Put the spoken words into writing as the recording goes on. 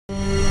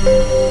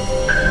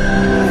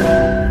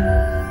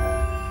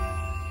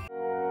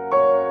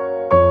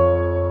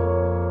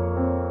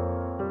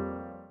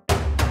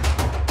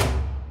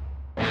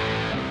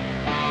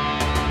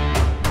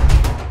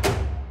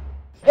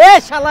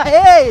শালা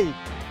এই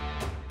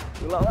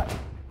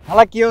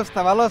হালা কি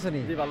অবস্থা ভালো আছেনি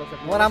জি ভালো আছি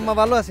মোর আম্মা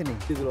ভালো আছেনি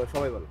জি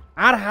সবাই ভালো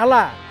আর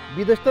হালা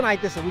বিদেশ তো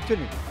নাইতেছে বুঝছো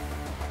নি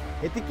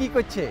এতে কি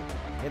করছে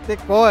এতে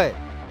কয়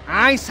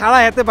আই সারা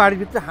এতে বাড়ির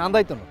ভিতরে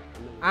হাঁদাইতো না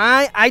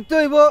আই আইতো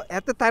হইব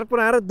এতে তারপর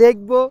আরো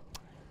দেখবো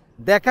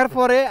দেখার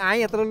পরে আই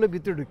এত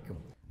ভিতরে ঢুকবো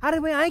আরে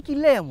ভাই আই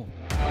কিনলে এমন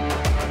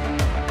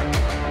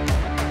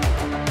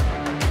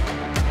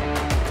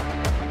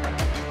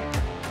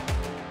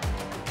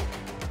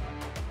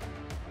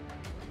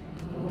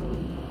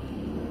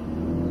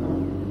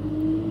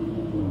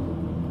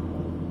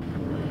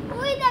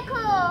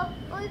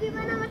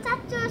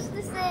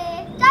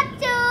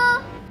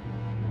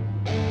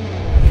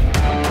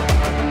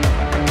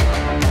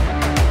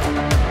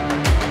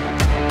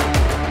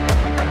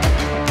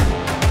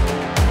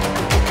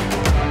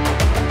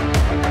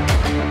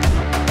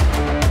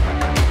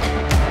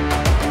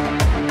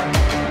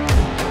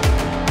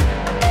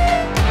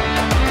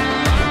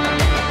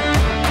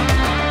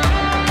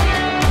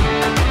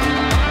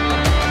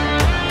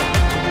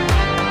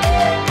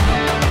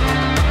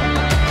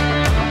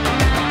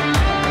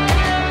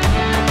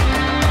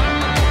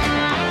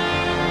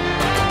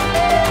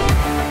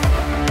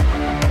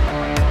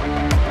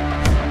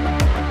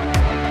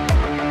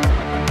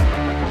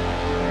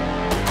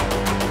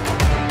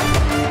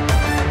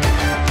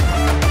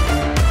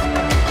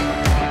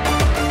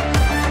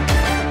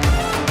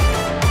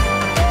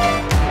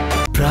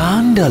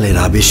ডালের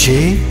আবেশে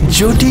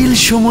জটিল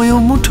সময়ও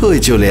মুঠোয়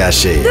চলে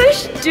আসে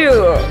দুষ্টু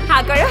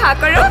হা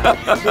করো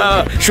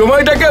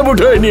সময়টাকে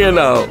মুঠোয় নিয়ে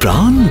নাও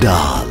প্রাণ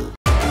ডাল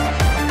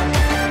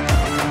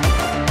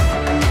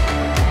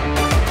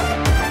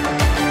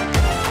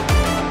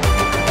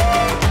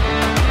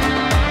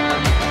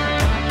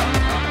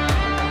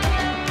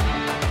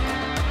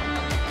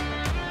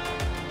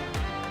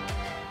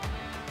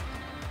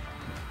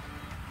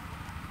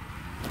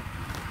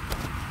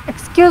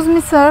এক্সকিউজ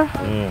মি স্যার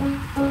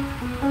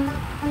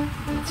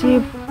জি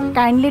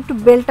কাইন্ডলি একটু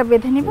বেলটা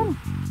বেঁধে নেবেন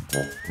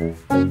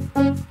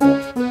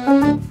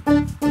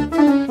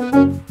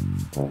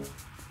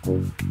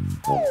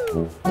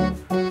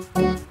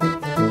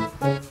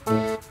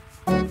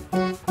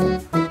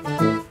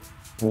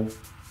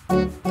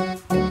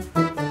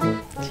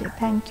জি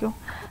থ্যাংক ইউ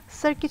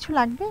স্যার কিছু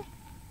লাগবে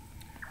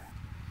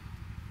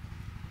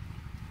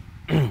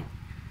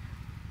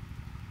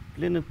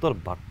প্লেনে তো আর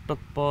বাট্টা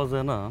পাওয়া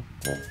যায় না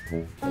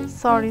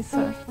সরি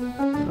স্যার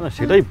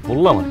সেটাই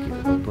বললাম আর কি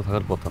তো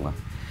থাকার কথা না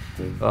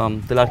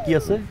তাহলে আর কি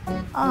আছে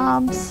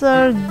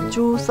স্যার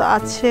জুস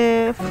আছে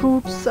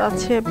ফ্রুটস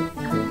আছে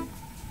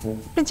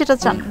আপনি যেটা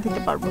চান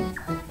দিতে পারবো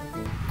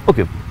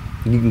ওকে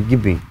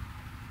গিভ মি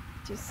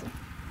জি স্যার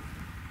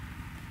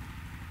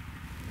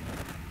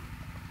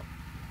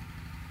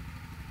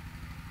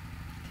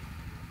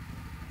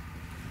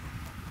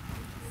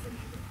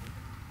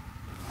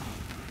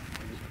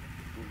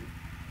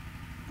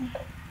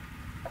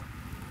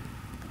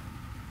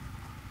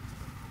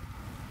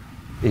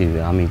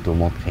আমি তো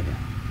মদ খাই না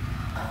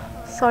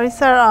সরি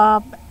স্যার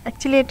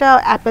অ্যাকচুয়ালি এটা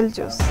অ্যাপেল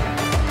জুস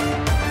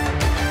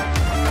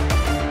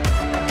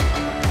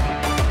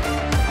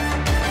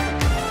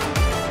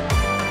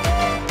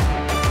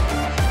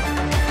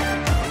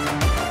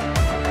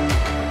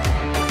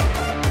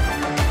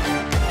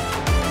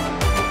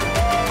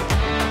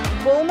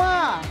বৌমা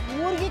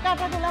মুরগি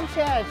কাটা দিলাম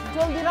শেষ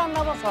জলদি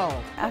রান্না বসাও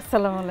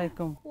আসসালামু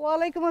আলাইকুম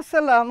ওয়ালাইকুম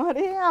আসসালাম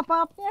আরে আপা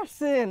আপনি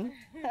আসছেন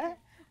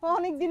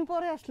অনেকদিন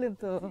পরে আসলেন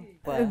তো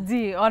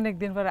জি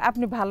অনেকদিন পরে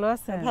আপনি ভালো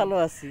আছেন ভালো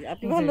আছি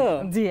আপনি ভালো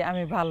জি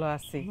আমি ভালো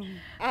আছি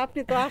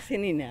আপনি তো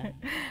আসেনই না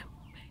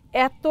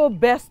এত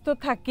ব্যস্ত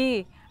থাকি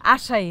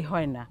আশাই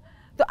হয় না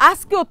তো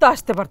আজকেও তো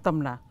আসতে পারতাম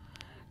না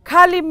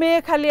খালি মেয়ে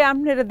খালি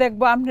আপনারে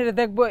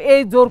দেখবো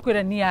এই জোর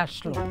করে নিয়ে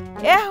আসলো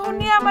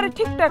এখনই আমার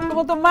ঠিকঠাক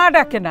মতো মা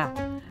ডাকে না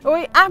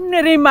ওই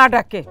আপনারই মা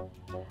ডাকে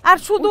আর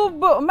শুধু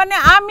মানে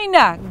আমি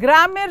না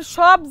গ্রামের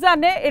সব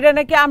জানে এটা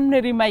নাকি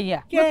আমনেরই মাইয়া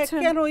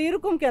কেন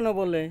এরকম কেন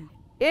বলে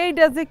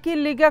এইটা যে কি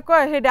লিগা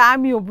কয় সেটা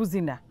আমিও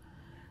বুঝি না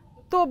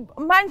তো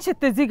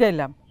মানুষেতে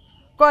জিগাইলাম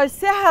কয়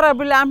চেহারা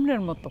বলে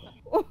আমনের মতো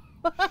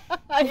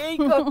এই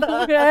কথা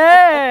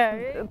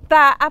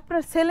তা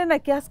আপনার ছেলে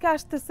নাকি আজকে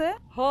আসতেছে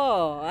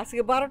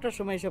আজকে 12টার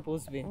সময় এসে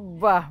পৌঁছবে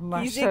বাহ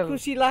কি যে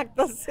খুশি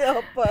লাগতেছে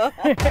আপা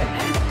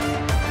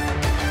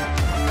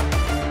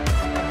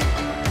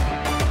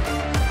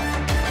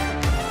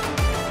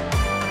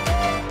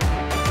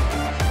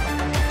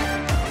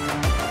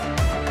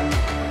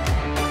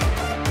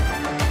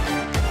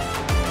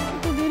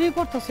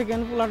করতেছে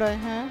কেন পোলাটায়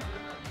হ্যাঁ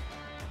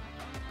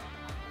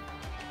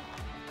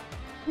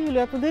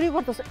এত দেরি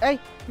করতেছে এই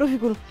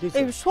রফিকুল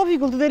এই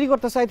শফিকুল তো দেরি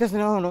করতেছে আইতেছে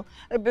না এখনো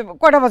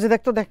কয়টা বাজে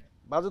দেখ তো দেখ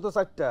বাজে তো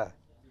 4টা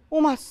ও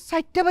মা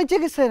 4টা বাজে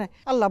গেছে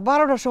আল্লাহ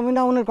 12টার সময়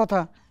না ওনের কথা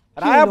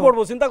রায়া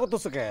পড়বো চিন্তা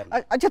করতেছ কেন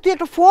আচ্ছা তুই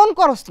একটা ফোন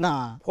করস না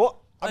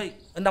এই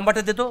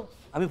নাম্বারটা দে তো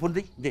আমি ফোন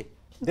দেই দে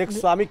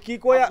দেখছো আমি কি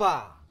কই আপা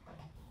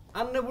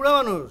আমনে বুড়া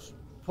মানুষ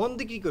ফোন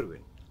দি কি করবে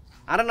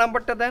আরে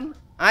নাম্বারটা দেন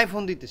আই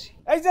ফোন দিতেছি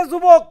এই যে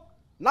যুবক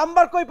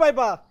নাম্বার কই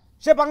পাইবা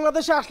সে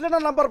বাংলাদেশে আসলে না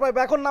নাম্বার পাইবে,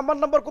 এখন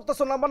নাম্বার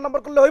করতেছো,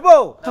 নাম্বার করলে হইব?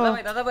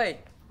 দাদা ভাই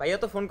ভাইয়া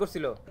তো ফোন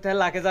করছিল, তাহলে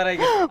লাখে যারাই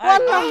গেছে।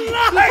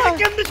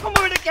 কেমনে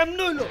সম্ভব, এটা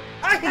কেমনে হইলো?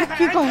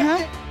 কি কয়?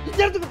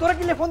 হ্যাঁ তুমি তোরা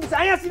কিলে ফোন দিছিস?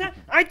 আই আসি না,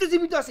 আই তো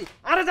জীবিত আছি,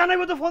 আরে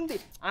জানাইবো তো ফোন দি।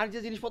 আর যে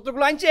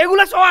জিনিসপত্রগুলো আনছে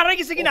এগুলা সব হারাই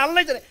গেছে কিনা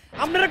আল্লাহ জানে।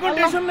 আপনারা কোন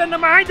টেনশন নেন না,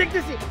 আই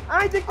দেখতেছি।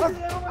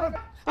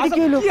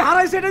 কি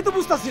হারাইছে এটাই তো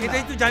বুঝতাছি না।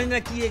 এটাই তো জানি না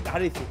কি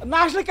হারাইছে। না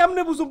আসলে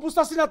কেমনে বুঝুম,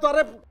 বুঝতাছি না তো।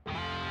 আরে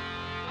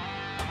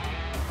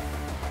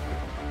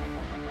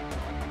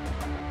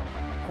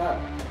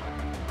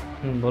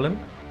বলেন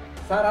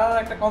স্যার, আর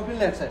একটা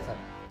কমপ্লেইন আছে স্যার।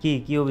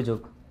 কি অভিযোগ?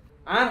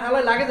 আর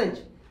হালাই লাগেজ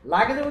আনছে,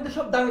 লাগেজের মধ্যে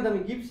সব দামি দামি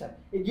গিফট স্যার।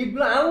 এই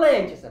গিফটগুলো আনলাই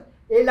আনছে স্যার।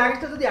 এই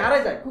লাগেজটা যদি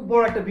হারাই যায় খুব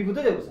বড় একটা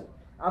বিপদে যাবো স্যার।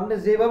 আপনি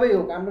যেভাবেই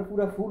হোক আমরা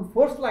পুরো ফুল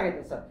ফোর্স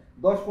লাগাইতে স্যার,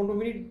 10-15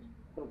 মিনিট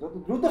যত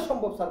দ্রুত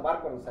সম্ভব স্যার বার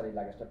করেন স্যার এই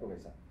লাগেজটা পড়ে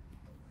স্যার।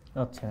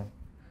 আচ্ছা,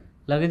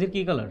 লাগেজের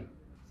কি কালার?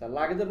 স্যার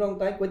লাগেজের রং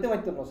তাই কইতে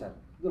পারতাম না স্যার,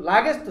 কিন্তু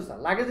লাগেজ তো স্যার,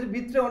 লাগেজের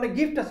ভিতরে অনেক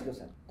গিফট ছিল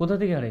স্যার। কোথা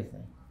থেকে হারাইছে?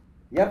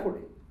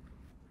 এয়ারপোর্টে।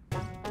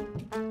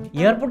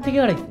 এয়ারপোর্ট থেকে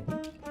হারাইছে?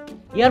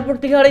 এয়ারপোর্ট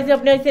থেকে হারাইছে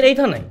আপনি আইছেন এই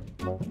থানায়?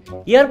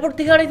 এয়ারপোর্ট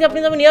থেকে হারাইছে আপনি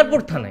যাবেন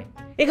এয়ারপোর্ট থানায়?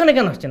 এখানে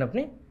কেন আসছেন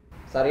আপনি?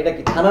 স্যার এটা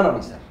কি থানা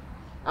নয় স্যার,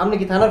 আপনি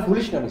কি থানার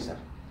পুলিশ নয় স্যার?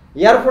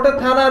 এয়ারপোর্টের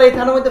থানা আর এই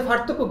থানার মধ্যে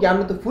পার্থক্য কি?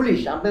 আপনি তো পুলিশ,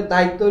 আপনার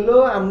দায়িত্ব হলো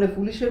আপনি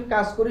পুলিশের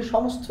কাজ করে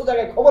সমস্ত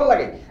জায়গায় খবর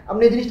লাগে,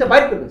 আপনি এই জিনিসটা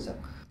বাইর করবেন স্যার।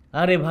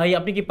 আরে ভাই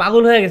আপনি কি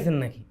পাগল হয়ে গেছেন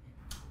নাকি?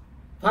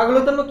 পাগল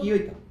হতাম না কি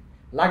হইতাম?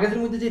 লাগেজের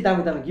মধ্যে যে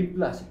দামি দামি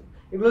গিফটগুলো আছে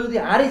এগুলো যদি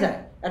আরই যায়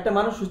একটা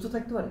মানুষ সুস্থ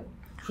থাকতে পারে?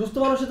 সুস্থ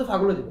মানুষে তো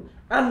পাগল হয়ে যাবো।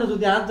 আর না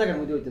যদি আর জায়গার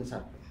মধ্যে হইতেন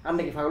স্যার,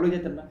 আপনি কি পাগল হয়ে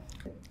যেতেন না?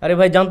 আরে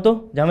ভাই জানতো,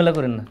 ঝামেলা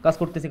করেন না, কাজ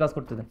করতেছি, কাজ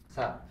করতে দেন।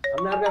 স্যার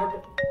আপনি আর ব্যাপারটা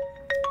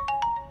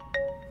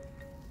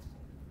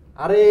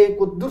আরে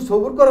কদ্দূর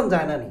সবুর করেন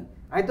যায় না নি?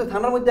 আমি তো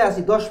থানার মধ্যে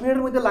আছি, 10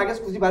 মিনিটের মধ্যে লাগেজ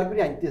খুঁজি বার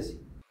করে আনতে আসি।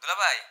 দুলা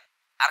ভাই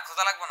আর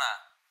খোঁজা লাগবো না,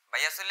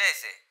 ভাইয়া চলে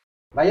আইছে।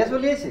 ভাইয়া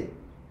চলে আইছে?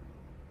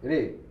 রে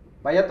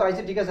ভাইয়া তো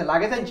আইছে ঠিক আছে,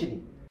 লাগেজ আনছি নি?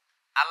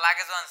 আর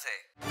লাগেজও আনছে।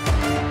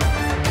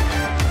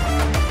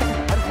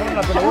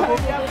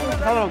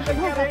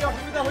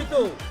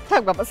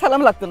 থাক বাবা,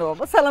 সালাম লাগতো না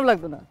বাবা, সালাম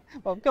লাগতো না।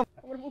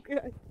 আমার বুকে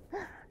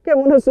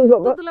কেমন আছিস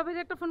বাবা? দুলা ভাই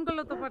একটা ফোন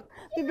করলো তো পার।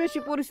 তুই বেশি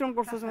পরিশ্রম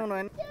করছিস মনে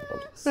হয়।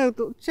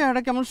 তো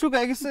চেহারাটা কেমন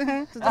শুকায় গেছে।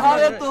 হ্যাঁ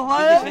আরে তো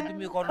ভাই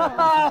তুমি করো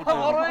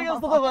বড় হয়ে গেছ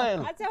তো ভাই।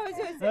 আচ্ছা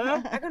হইছে।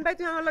 এখন ভাই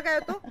তুমি আমার লগে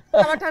আয় তো,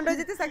 আমার ঠান্ডা হয়ে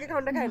যেতে সাকে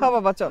খাওয়াটা খাই। হ্যাঁ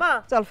বাবা চল,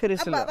 চল ফিরে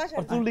এসে।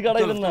 চুল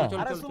কাটাইবেন না?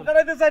 আরে চুল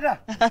কাটাইতে চাই না।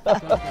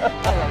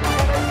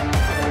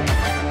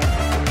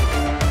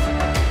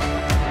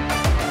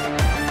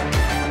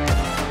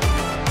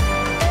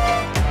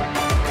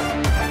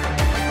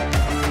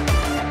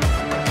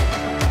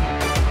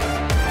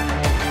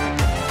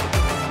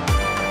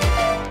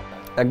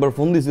 একবার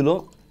ফোন দিছিল,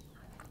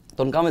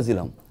 তখন কামে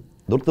ছিলাম,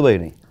 ধরতে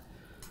পারিনি।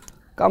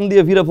 কাম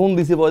দিয়ে ফিরে ফোন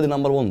দিছি, পরে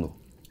নাম্বার বন্ধ।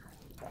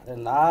 আরে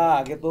না,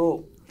 আগে তো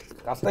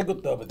কাজটাই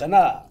করতে হবে তাই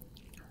না?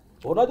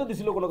 ফোন হয়তো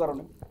দিছিল কোনো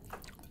কারণে।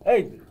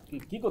 এই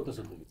কি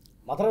করতেছো তুমি?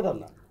 মাথাটা দাও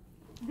না।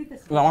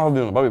 মাথা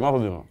দিও না ভাবি, মাথা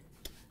দিও না।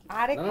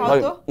 আরে খাও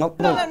তো।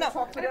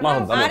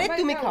 আরে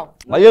তুমি খাও।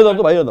 ভাইয়া দাও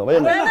তো, ভাইয়া দাও,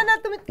 ভাইয়া না না না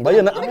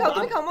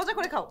তুমি খাও, মজা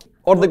করে খাও।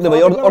 অর্ধেক দে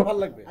ভাই, ভালো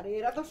লাগবে। আরে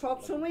এরা তো সব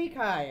সময়ই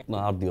খায়। না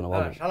আর দিও না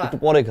ভাবি, একটু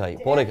পরে খাই,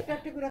 পরে খাই।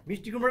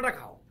 মিষ্টি কুমড়াটা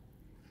খাও।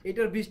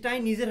 এটার বীজটাই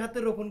নিজের হাতে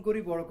রোপণ করি,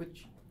 বড়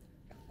করছি,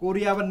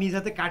 করি আবার নিজ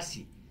হাতে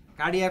কাটছি।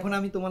 কাটি এখন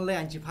আমি তোমার লাই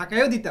আনছি,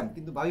 ফাঁকাইও দিতাম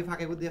কিন্তু ভাবি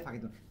ফাঁকাইবো দিয়ে ফাঁকাই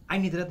দিতাম। আমি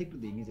নিজের হাতে একটু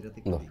দিই, নিজের হাতে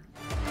একটু দিই।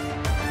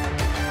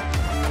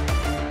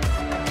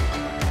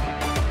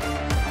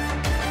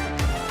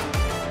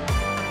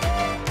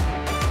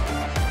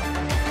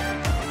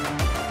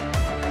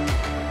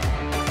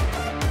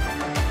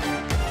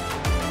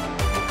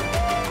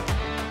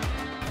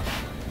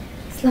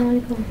 আসসালামু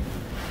আলাইকুম।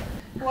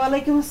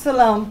 ওয়ালাইকুম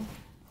আসসালাম।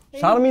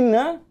 শারমিন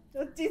না?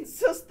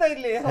 চিনছস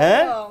তাইলে?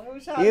 হ্যাঁ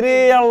ইরে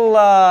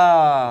আল্লাহ,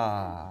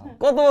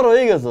 কত বড়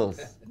হয়ে গেছস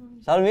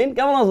শারমিন,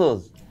 কেমন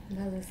আছোস?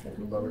 ভালো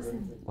আছি।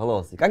 ভালো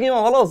আছি। কাকিমা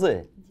ভালো আছে?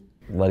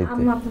 বাড়িতে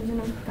আম্মা আপনার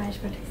জন্য পায়েস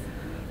পাঠাইছে।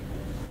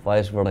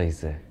 পায়েস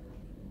পাঠাইছে,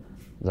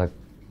 যাক।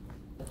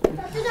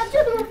 চাচু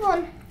তোমার ফোন।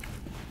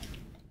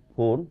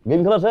 ফোন? গেম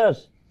খেলা শেষ?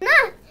 না,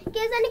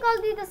 কে জানি কল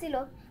দিতেছিল।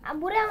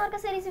 আব্বুরে আমার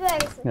কাছে রিসিভ হয়ে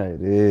গেছে। হায়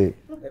রে।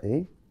 এই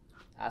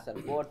আসার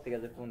পর থেকে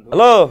যে ফোন।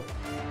 হ্যালো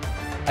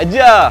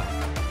আজ্জা।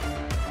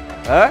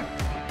 হ্যাঁ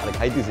আরে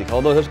খাইতেছি,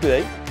 খাওয়া দাওয়া শেষ করে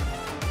যাই।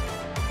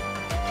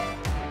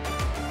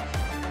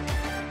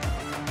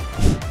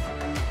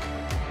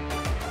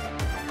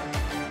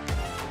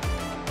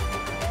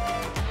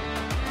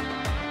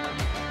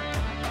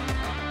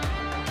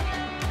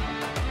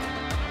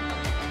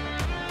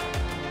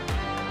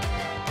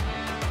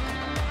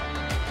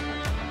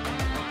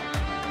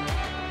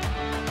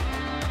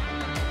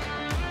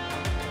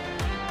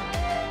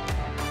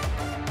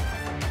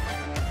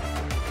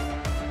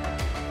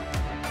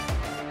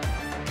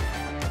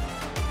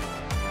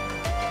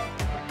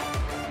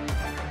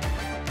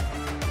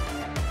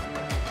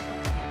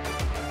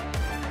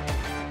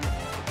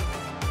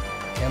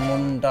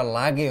 কেমনটা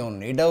লাগে অন,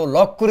 এটাও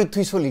লক করে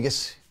তুই চলে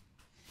গেছে।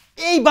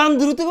 এই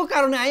বান্ধুরুতেও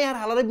কারণে আয় আর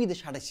হালারে বিদেশ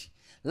হাঁটাইছি।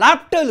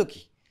 লাভটা হলো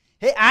কি,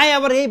 হে আয়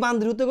আবার এই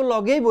বান্ধুরুতেও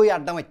লগেই বই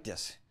আড্ডা মারতে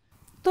আছে।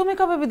 তুমি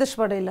কবে বিদেশ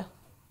পাঠাইলা?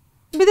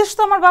 বিদেশ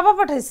তো আমার বাবা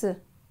পাঠাইছে।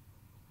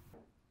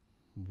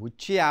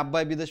 বুঝছি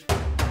আব্বাই বিদেশ।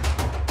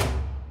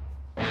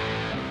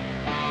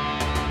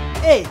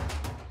 এই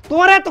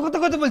তোমার এত কথা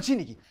কথা বলছি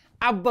নাকি?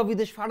 আব্বা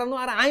বিদেশ পাঠানো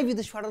আর আমি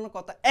বিদেশ পাঠানো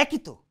কথা একই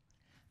তো।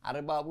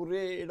 আরে বাবু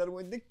রে, এটার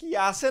মধ্যে কি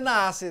আছে না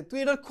আছে তুই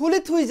এটার খুলে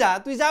তুই যা,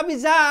 তুই যাবি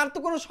যা, আর তো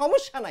কোনো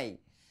সমস্যা নাই।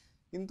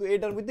 কিন্তু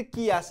এটার মধ্যে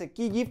কি আছে,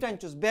 কি গিফট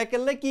আনছিস,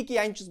 ব্যাকের লাই কি কি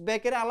আনছিস,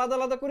 ব্যাকের আলাদা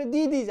আলাদা করে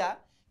দিয়ে দিই যা,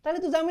 তাহলে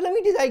তো জামিলা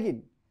মিটি যায় কিন।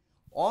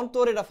 অন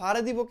তোর এটা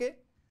ফাড়া দিব কে?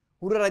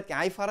 পুরো রাতকে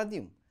আই ফাড়া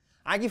দিম?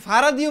 আগে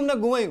ফাড়া দিম না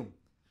ঘুমাইম?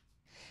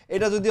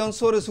 এটা যদি অন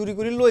সোরে চুরি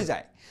করে লই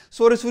যায়,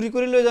 সোরে চুরি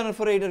করে লই যাওয়ার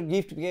পরে এটার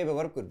গিফট কে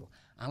ব্যবহার করবো?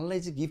 আনলাই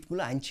যে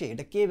গিফটগুলো আনছে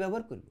এটা কে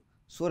ব্যবহার করবো?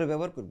 সোরে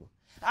ব্যবহার করবো?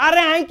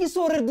 আরে আই কি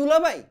সোরের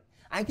দুলাভাই?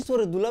 আই কি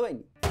সোরের দুলাভাই?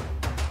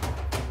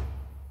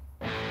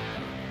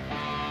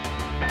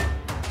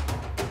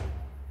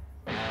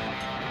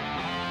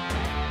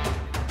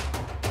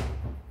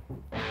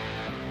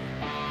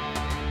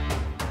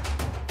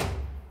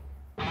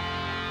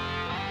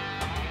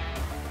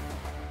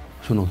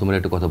 শোনো, তোমার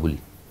একটা কথা বলি।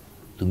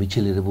 তুমি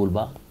ছেলেরে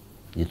বলবা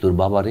যে তোর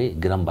বাবারে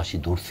গ্রামবাসী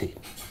ধরছে,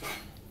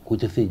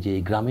 কইতেছে যে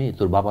এই গ্রামে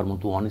তোর বাবার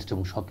মতো অনেস্ট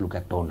এবং সৎ লোক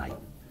একটাও নাই,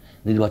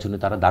 নির্বাচনে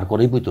তারা দাঁড়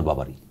করাইবই তোর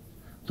বাবারই।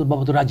 তোর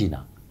বাবা তো রাজি না,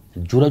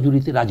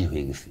 জোরাজুরিতে রাজি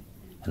হয়ে গেছে।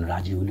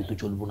 রাজি হইলে তো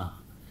চলবো না,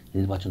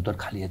 নির্বাচন তো আর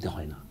খালি হাতে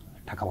হয় না,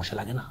 টাকা পয়সা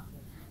লাগে না,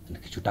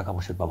 কিছু টাকা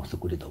পয়সার ব্যবস্থা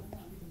করে দাও।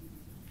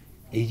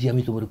 এই যে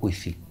আমি তোমার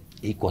কইছি,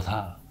 এই কথা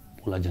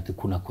বলা যাতে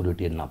খুনা করে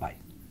টের না পায়।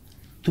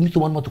 তুমি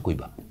তোমার মতো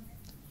কইবা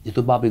যে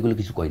তোর বাপ এগুলো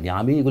কিছু কয়নি,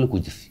 আমি এগুলো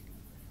কইতেছি।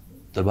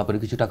 তোর বাপের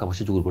কিছু টাকা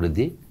পয়সা জোগাড় করে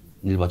দিয়ে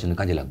নির্বাচনে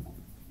কাজে লাগবো।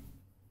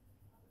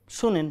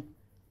 শোনেন,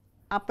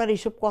 আপনার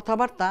এইসব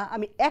কথাবার্তা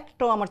আমি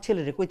একটাও আমার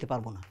ছেলেরে কইতে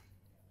পারবো না।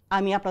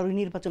 আমি আপনার ওই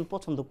নির্বাচন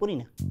পছন্দ করি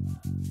না।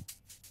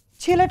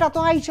 ছেলেটা তো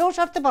আইসাও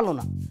সারতে পারলো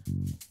না,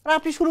 আর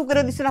আপনি শুরু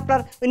করে দিচ্ছেন আপনার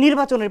ওই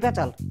নির্বাচনের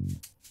পেঁচাল।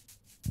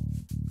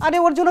 আরে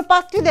ওর জন্য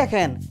পাত্রী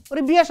দেখেন,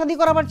 ওরে বিয়ে শাদী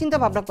করাবার চিন্তা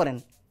ভাবনা করেন।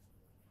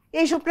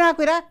 এইসব না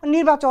কইরা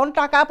নির্বাচন,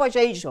 টাকা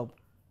পয়সা, এইসব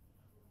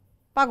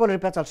পাগলের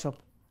পেঁচাল সব।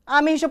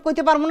 আমি এইসব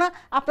কইতে পারবো না।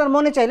 আপনার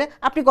মনে চাইলে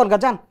আপনি করগা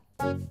যান।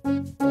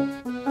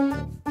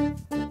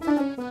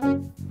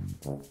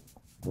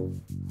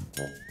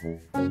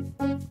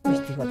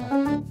 মিষ্টি কথা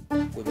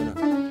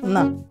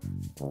না।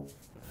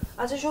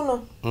 আচ্ছা শোনো,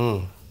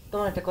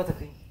 তোমার একটা কথা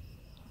কই।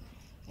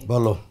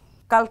 বলো।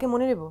 কালকে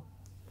মনে নেব,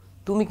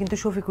 তুমি কিন্তু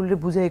শফিকুলরে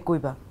বুঝাই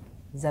কইবা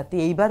যাতে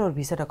এইবার ওর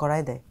ভিসাটা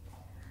করায় দেয়।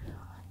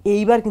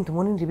 এইবার কিন্তু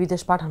মনির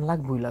বিদেশ পাঠান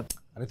লাগবই লাগবে।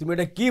 আরে তুমি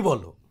এটা কি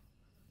বলো?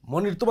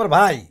 মনির তোমার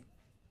ভাই,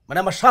 মানে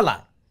আমার শালা,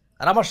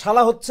 আর আমার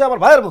শালা হচ্ছে আমার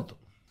ভাইয়ের মতো।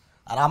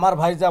 আর আমার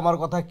ভাই যে আমার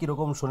কথা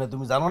কিরকম শোনে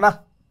তুমি জানো না?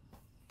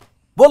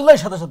 বললেই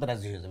সাথে সাথে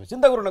রাজি হয়ে যাবে,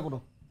 চিন্তা করো না কোনো।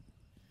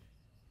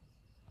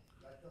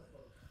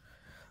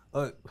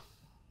 ওই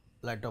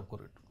লাইট অফ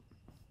করো একটু।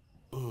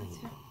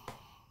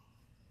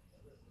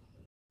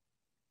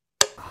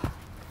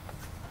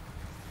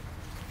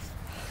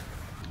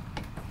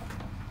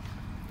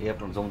 এই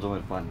আপনার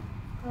জমজমের পানি।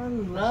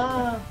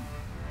 আল্লাহ,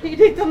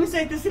 এটাই তো আমি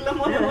চাইতেছিলাম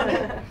মনে মনে।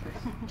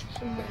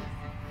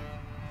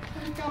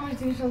 কেমন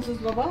জিনিস আনছিস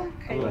বাবা?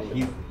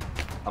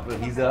 আপনার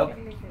হিজাব,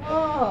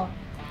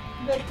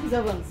 দেখ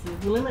হিজাব আনছি,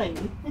 ভুলে নাই।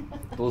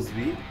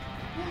 তসবি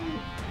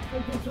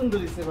খুব সুন্দর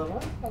হয়েছে বাবা,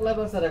 আল্লাহ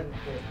বাঁচা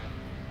রাখবে।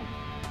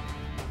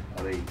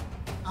 আরে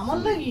আমার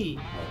লাগি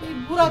এই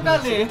বুড়া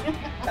কালে।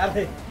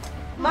 আরে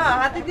মা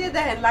হাতে দিয়ে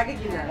দেখেন লাগে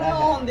কিনা।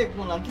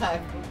 দেখবো না,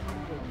 থাক।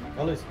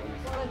 ভালো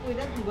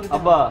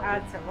আব্বা।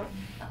 আচ্ছা বল।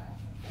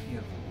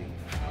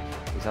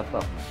 হিসাব তো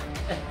আপনার,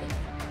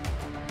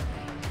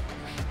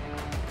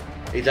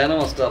 এই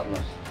জায়নামাজটা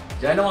আপনার।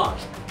 জায়নামাজ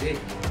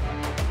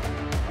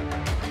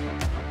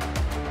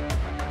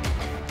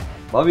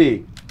ভাবি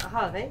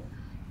হ্যাঁ ভাই,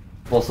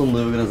 পছন্দ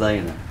হবে কিনা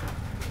জানি না,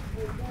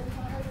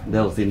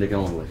 দেখো সিনটা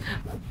কেমন লাগে।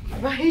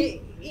 ভাই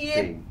ইয়ে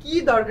কি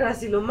দরকার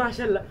ছিল?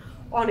 মাশাআল্লাহ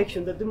অনেক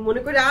সুন্দর, তুমি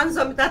মনে করে আনছো,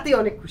 আমি তাতেই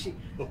অনেক খুশি।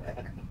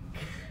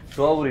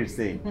 সব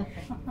উঠছে।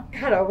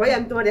 খারাপ ভাই,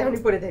 আমি তোমার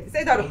এখনই পরে দেখছি।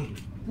 এই ধরো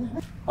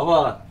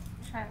আবার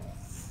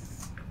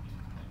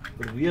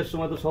বিয়ের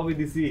সময় তো সবই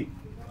দিছি,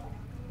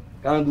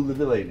 কানে দুধ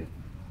দিতে পারিনি।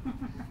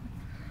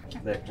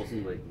 দেখ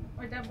পছন্দ হয় কি?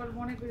 ওইটা আবার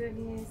মনে করে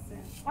নিয়ে এসেছে,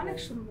 অনেক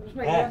সুন্দর।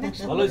 হ্যাঁ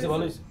ভালো হয়েছে,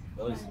 ভালো হয়েছে,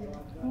 ভালো হয়েছে,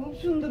 খুব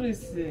সুন্দর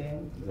হয়েছে।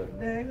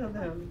 দেখো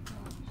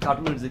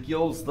কার্টুনের যে কি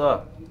অবস্থা,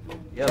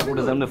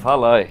 এয়ারপোর্টে যেমন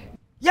ফালায়।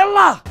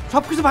 ইয়াল্লা,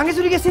 সবকিছু ভাঙে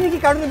চুরি গেছে নাকি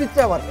কার্টুনের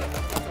ভিতরে আবার?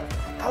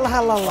 আল্লাহ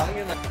আল্লাহ আল্লাহ।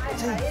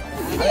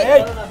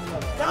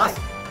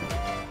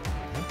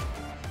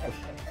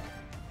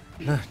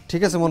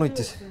 ঠিক আছে, মনে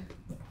হইতেছে।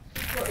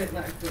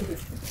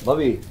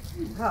 ভাবি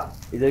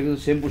এই যে কিন্তু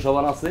শ্যাম্পু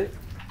সাবান আছে,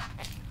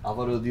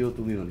 আবারও দিও,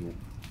 তুমিও নিও।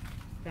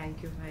 থ্যাংক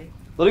ইউ ভাই।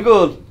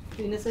 তরিকুল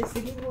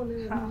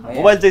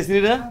মোবাইল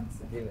চাইছিলি না?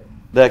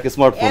 দেখ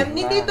স্মার্টফোন।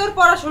 এমনিতেই তোর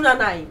পড়াশোনা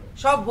নাই,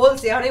 সব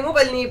বলছি, আর এই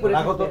মোবাইল নিয়ে পড়ে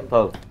রাখো তো।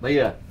 তাও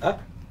ভাইয়া, হ্যাঁ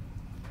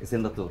এই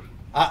সেন্ডা তোর।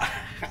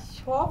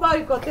 সবাই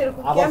কথা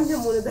এরকম কেমনে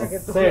মনে থাকে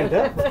তো?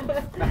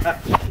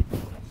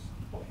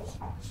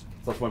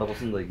 চশমাটা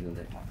পছন্দ হয় কিনা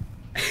দেখ।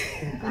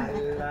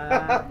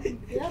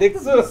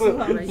 দেখছো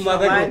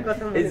মাথায়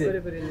কথা মনে করে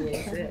করে নিয়ে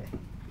এসে।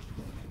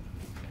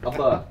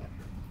 আব্বা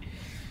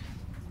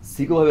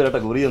সিকো ভাবে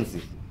একটা ঘড়ি আনছি,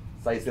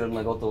 চাইছিলেন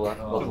না গতবার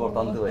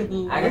টানতে পারি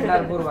আগে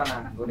তার করবা না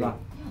করি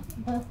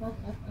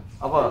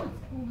আপা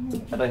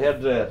এটা হেয়ার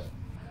ড্রায়ার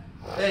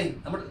এই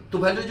আমার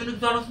তুফাইলের জন্য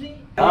কিছু আনসনি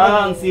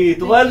আনছি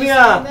তুফাইল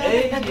মিয়া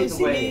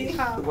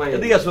তুফাইল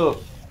এদিকে আসো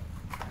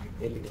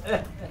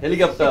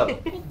হেলিকপ্টার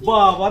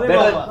বাবা রে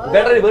বাবা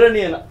ব্যাটারি ভরে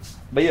নিয়ে না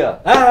ভাইয়া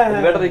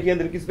ব্যাটারি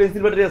কেন্দ্রে কি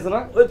পেন্সিল ব্যাটারি আছে না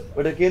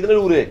ওটা কেন্দ্রের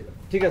উড়ে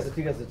ঠিক আছে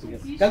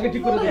কালকে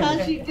ঠিক করে দিই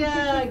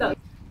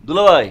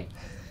দুলা ভাই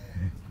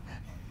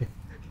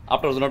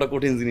আপনার জন্য একটা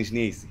কঠিন জিনিস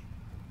নিয়ে এসেছি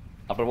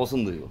আপনার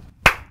পছন্দ হইব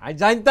আমি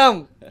জানতাম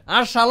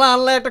আর শালা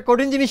আনলে একটা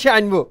কঠিন জিনিস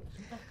আনবো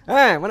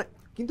হ্যাঁ মানে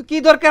কিন্তু কি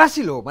দরকার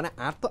ছিল মানে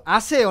আর তো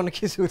আছে অনেক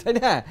কিছু তাই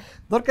না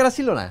দরকার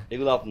ছিল না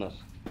এগুলো আপনার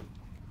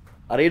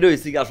আর এটা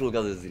হয়েছে কি আসল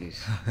কাজের জিনিস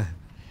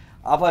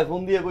আপায়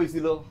ফোন দিয়ে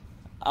কইছিল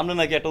আপনি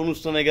নাকি একটা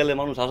অনুষ্ঠানে গেলে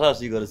মানুষ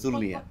হাসাহাসি করে চুল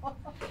নিয়ে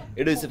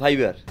এটা হচ্ছে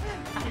ফাইবার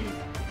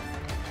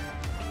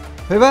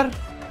ফাইবার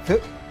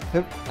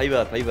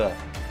ফাইবার ফাইবার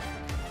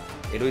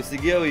এটা হচ্ছে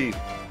গিয়ে ওই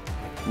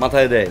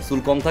মাথায় দেয় চুল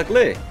কম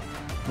থাকলে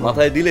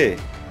মাথায় দিলে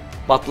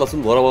পাতলা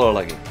চুল ভরা ভরা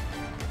লাগে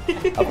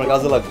আপনার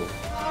কাজে লাগবে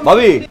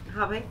ভাবি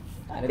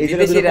এই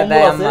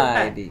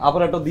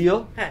আপনার একটা দিও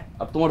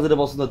আর তোমার যেটা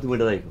পছন্দ তুমি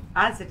এটা রাখো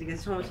আচ্ছা ঠিক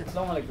আছে সমস্যা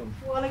আসসালামু আলাইকুম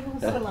ওয়া আলাইকুম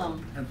আসসালাম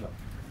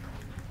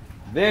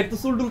বে একটু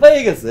চুল টুল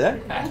পাই গেছে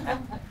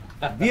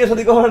বিয়ে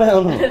শাদী করা না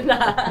এখনো না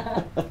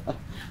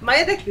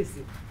মায়ে দেখতেছি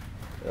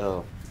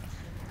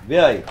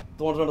ভাই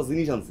তোমার জন্য একটা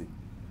জিনিস আনছি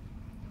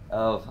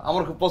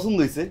আমার খুব পছন্দ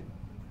হয়েছে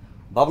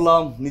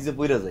ভাবলাম নিজে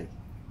পইরা যাই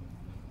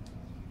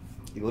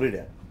কি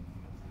ঘড়িটা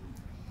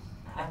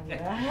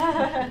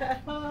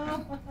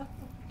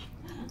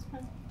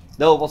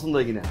দেখো পছন্দ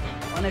হয় কিনা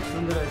অনেক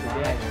সুন্দর হয়েছে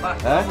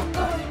হ্যাঁ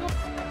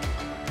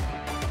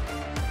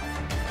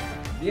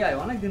বিয়াই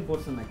অনেকদিন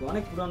পড়ছেন নাকি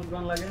অনেক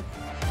পুরান লাগে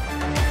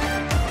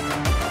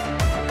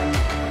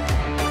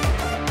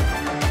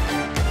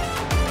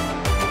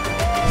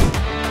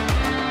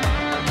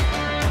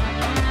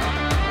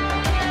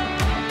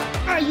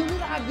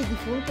আগে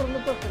ফোন করলে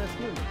দরকার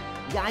ছিল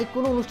যে আই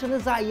কোনো অনুষ্ঠানে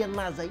যাই আর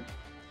না যাই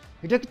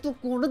এটা কিন্তু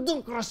কোনো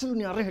দরকার ছিল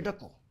না আরে এটা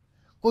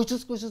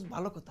কইছস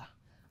ভালো কথা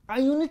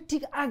আইনের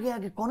ঠিক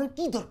আগে কোনের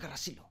কি দরকার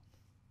ছিল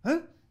হ্যাঁ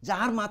যে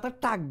আর মাথার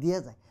টাক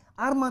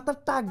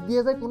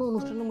দিয়ে যায় কোনো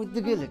অনুষ্ঠানের মধ্যে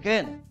গেলে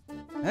কেন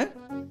হ্যাঁ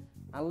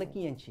আল্লাহ কি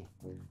আনছি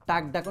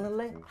টাক ডাকন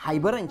আল্লাহ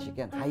হাইবার আনছি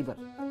কেন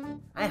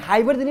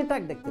হাইবার দিনে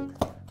টাক ডাকতাম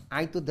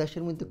আই তো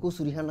দেশের মধ্যে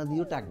কচুরি হানা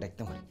দিয়েও টাক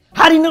ডাকতাম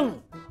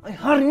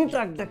হারিনি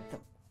টাক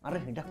ডাকতাম আরে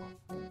এটা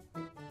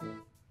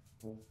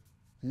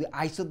তুই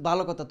আইছত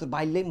ভালো কথা তোর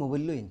বাইরলাই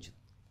মোবাইল লই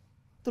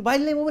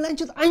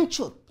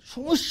আনছত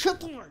সমস্যা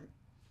তো নয়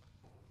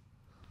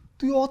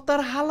তুই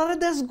অতার হালারে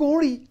দেশ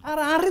গড়ি আর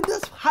আরে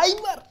দেশ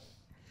হাইবার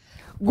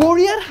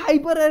গড়ি আর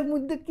হাইবারের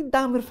মধ্যে কি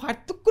দামের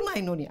পার্থক্য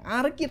নাই ননি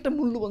আর কি একটা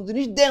মূল্যবান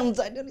জিনিস দেন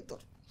যায় না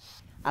তোর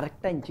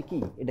আরেকটা আনছি কি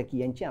এটা কি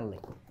আনছি আনলাই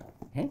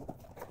হ্যাঁ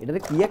এটারে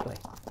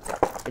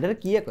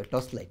কি কয়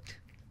টর্চ লাইট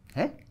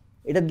হ্যাঁ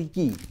এটা দি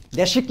কি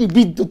দেশে কি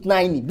বিদ্যুৎ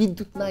নাইনি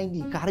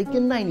কারেন্ট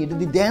নাইনি এটা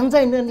দি দেন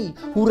যায় না নি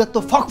পুরা তো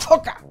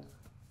ফকফকা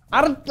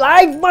আর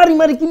লাইট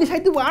মারি কিনে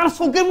খাইতে আর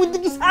চোখের মধ্যে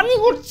কি সানি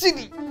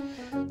উঠছিলি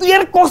তুই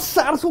আর কষ্ট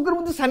আর চোখের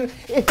মধ্যে সানি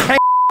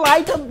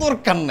লাইট আর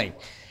দরকার নাই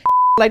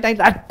লাইট আই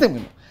রাখতাম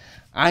না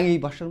আমি এই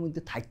বাসার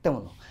মধ্যে থাকতাম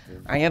না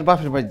আমি আর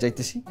বাপের বাড়ি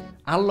যাইতেছি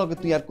আর লগে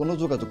তুই আর কোনো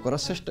যোগাযোগ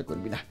করার চেষ্টা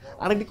করবি না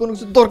আর একটি কোনো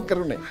কিছু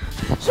দরকারও নেই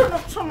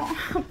শোনো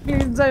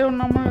প্লিজ যাইও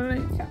না আমার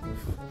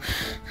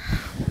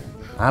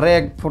আরে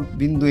এক ফুট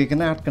বিন্দু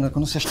এখানে আটকানোর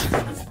কোনো চেষ্টা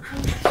করবি না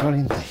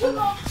সরি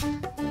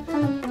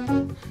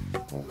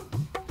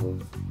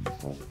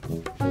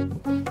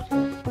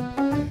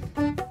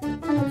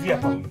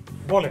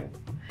বলেন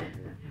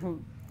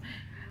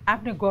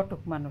আপনি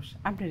গটক মানুষ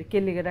আপনি কে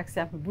লেগে রাখছে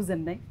আপনি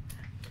বুঝেন নাই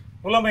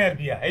পোলা মায়ের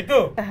বিয়া এই তো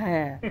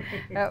হ্যাঁ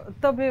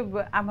তবে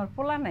আমার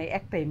পোলা নাই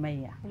একটাই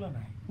মাইয়া পোলা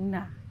নাই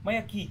না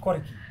মাইয়া কি করে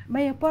কি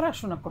মাইয়া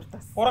পড়াশোনা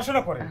করতেছে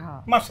পড়াশোনা করে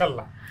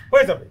মাশাআল্লাহ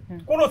হয়ে যাবে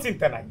কোনো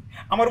চিন্তা নাই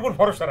আমার উপর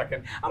ভরসা রাখেন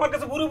আমার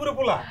কাছে বুড়ি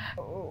পোলা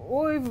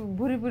ওই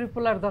বুড়ি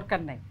পোলার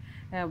দরকার নাই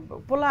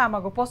পোলা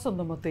আমাকে পছন্দ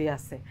মতোই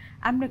আছে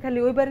আপনি খালি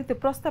ওই বাড়িতে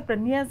প্রস্তাবটা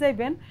নিয়ে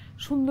যাইবেন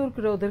সুন্দর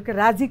করে ওদেরকে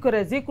রাজি করে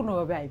যে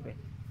কোনোভাবে আইবেন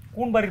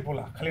কোন বাড়ির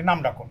পোলা খালি নাম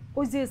ডাকুন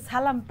ওই যে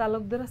সালাম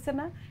তালুকদার আছে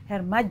না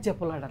হ্যাঁ মাজ্জা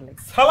পোলাটা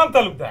লাগে সালাম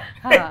তালুকদার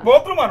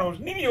ভদ্র মানুষ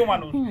নিরীহ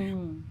মানুষ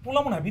পোলা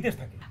মনে হয় বিদেশ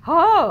থাকে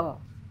হ্যাঁ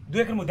দুই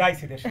একের মধ্যে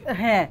আইছে দেশে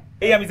হ্যাঁ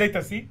এই আমি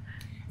যাইতাছি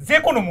যে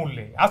কোনো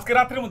মূল্যে আজকে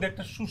রাতের মধ্যে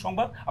একটা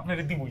সুসংবাদ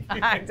আপনাদের দিবই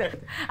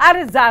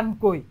আরে জান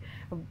কই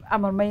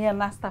আমার মাইয়া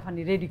নাস্তা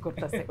পানি রেডি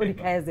করতেছে ওই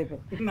খাইয়া যাবে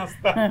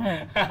নাস্তা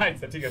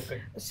আচ্ছা ঠিক আছে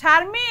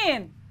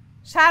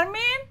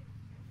শারমিন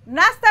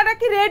নাস্তাটা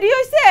কি রেডি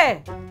হইছে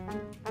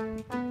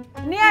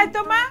নিয়ে আয়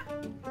তো মা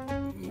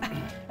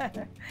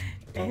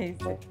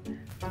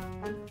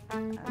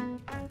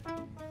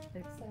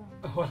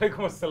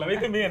ওয়ালাইকুম আসসালাম এই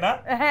তো মেয়ে না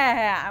হ্যাঁ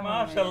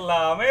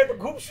মাশাআল্লাহ মেয়ে তো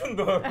খুব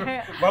সুন্দর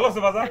ভালো আছে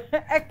বাজার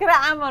একরা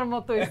আমার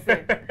মতো হইছে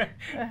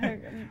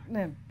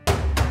নেন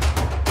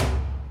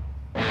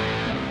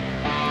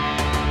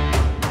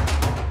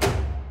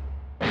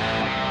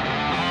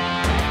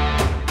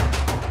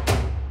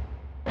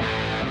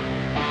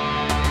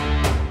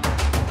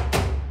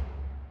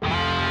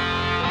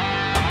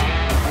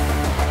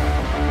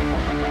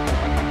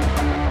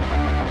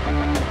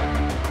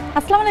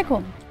আসসালামু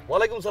আলাইকুম।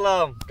 ওয়ালাইকুম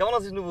সালাম। কেমন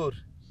আছিস নুপুর?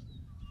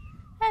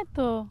 এই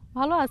তো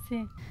ভালো আছি।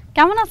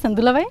 কেমন আছেন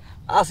দুলাভাই?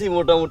 আছি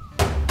মোটামুটি।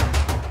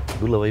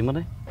 দুলাভাই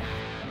মানে?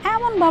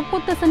 এমন ভাব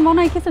করতেছেন মনে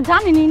হয় কিছু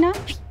জানেনই না।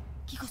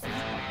 কি কথা?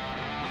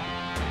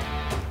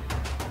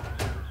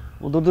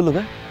 ও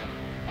দুলাভাই?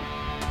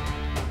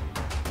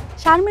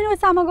 শারমিন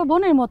হইছে আমাকে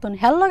বোনের মতন।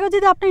 হেল লাগে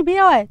যদি আপনি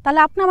বিয়ে হয় তাহলে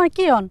আপনি আমার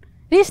কি হন?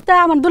 রিশতা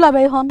আমার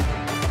দুলাভাই হন।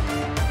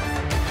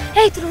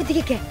 এই তোর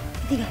ওদিকে কে?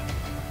 এদিকে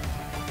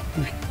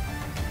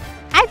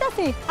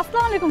আইতাছি।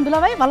 আসসালামু আলাইকুম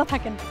দুলাভাই, ভালো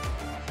থাকেন।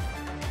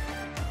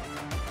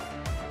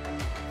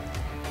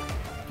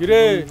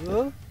 কিরে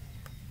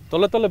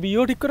তলে তলে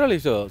বিয়েও ঠিক করে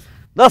লইছস?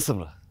 দাস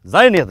আমরা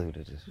যাইনি এত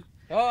কিছু।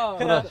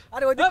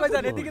 আরে ওইদিকে কই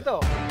যান? এদিকে তো।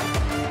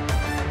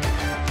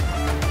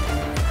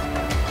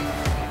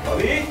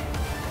 ভাবি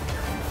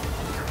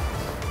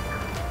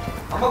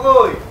আমা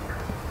কই?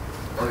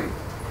 ওই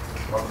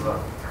বাবা।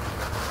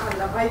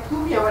 আল্লাহ ভাই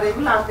তুমি আমার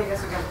এগুলো আনতে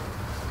গেছো কেন?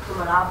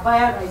 তোমার আব্বা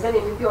আর ভাইজান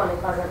এমনিতে অনেক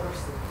বাজার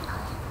করছে।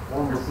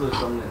 কোন বছরের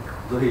সামনে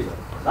দহিলা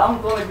দাম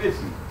তো অনেক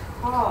বেশি।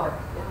 হ্যাঁ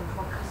এখন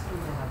সব কিছু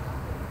নিয়ে যাবে।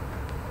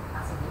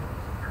 আচ্ছা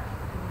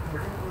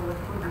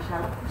তুমি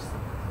বিশাল করছে।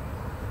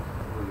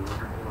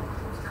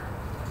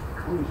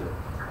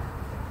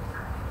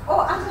 ও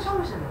আচ্ছা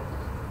সমস্যা নেই,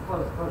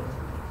 বলো বলো।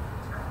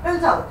 এই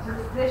যাও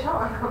ফ্রেশ হও,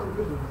 আমি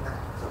দেখি।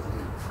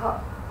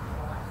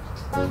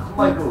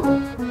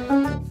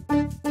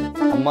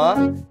 আম্মা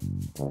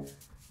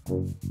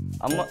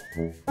আম্মা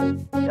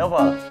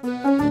যাবা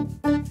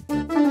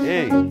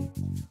এই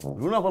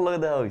রুনা ফল লাগে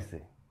দেওয়া হয়েছে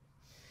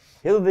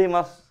হে তো দেই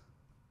মাছ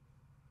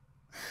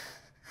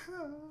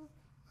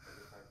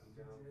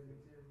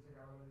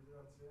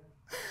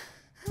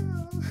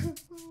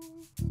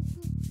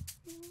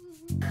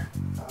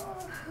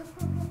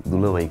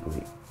দুলো ভাই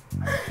কই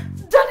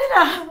জানি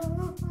না।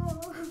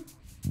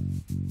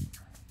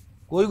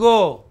 কই গো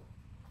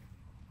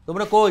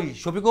তোমরা কই?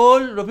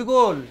 শফিকুল,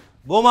 রফিকুল,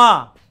 বোমা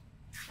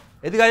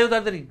এদিকে আয়ো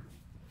তাড়াতাড়ি।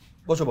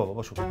 বসো বাবা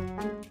বসো।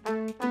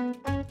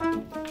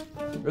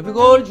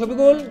 রফিকুল,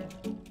 শফিকুল,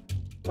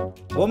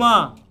 বোমা।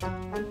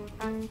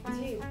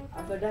 জি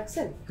আব্বা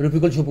ডাকছেন?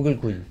 রফিকুল শফিকুল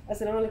কই?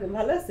 আসসালামু আলাইকুম,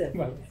 ভালো আছেন?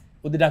 ভালো।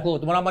 ওদের ডাকো,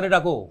 তোমার আমারে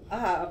ডাকো।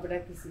 হ্যাঁ আব্বা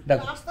ডাকতেছি।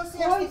 ডাকো। আসতেছি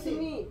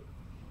তুমি।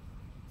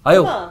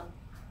 আয়ো।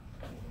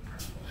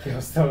 কি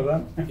অবস্থা বাবা?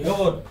 কি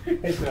খবর?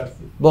 এই তো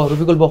আছি। বহ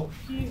রফিকুল বহ।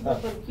 কি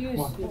ব্যাপার, কি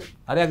হইছে?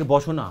 আরে আগে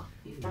বসো না।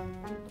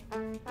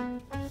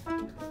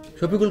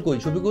 শফিকুল কই?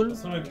 শফিকুল?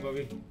 আসসালামু আলাইকুম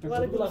ভাবি।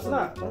 ওয়ালাইকুম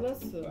আসসালাম। ভালো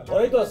আছো?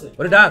 ওই তো আছে।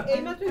 ওরে ডাক।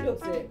 এই মাত্রই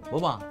ঢুকছে।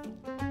 বোমা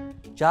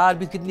চার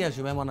বিস্কিট নিয়ে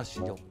আসো, মেহমান আসছে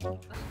যাও।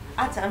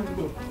 আচ্ছা আমি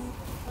দিই।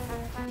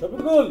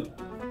 শফিকুল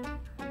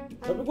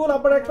শফিকুল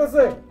আপনার একটা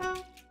আছে?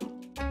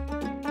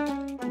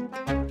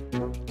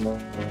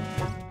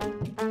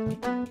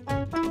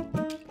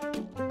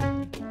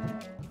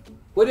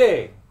 ওরে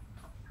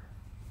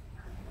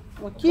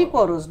ও কি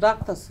করস?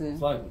 ডাকতাছে।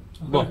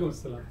 ওয়ালাইকুম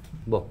আসসালাম।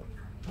 বহ।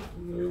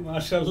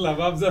 মাশাআল্লাহ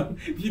বাপজান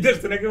বিদেশ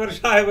থেকে একেবারে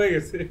সাহেব হয়ে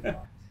গেছে।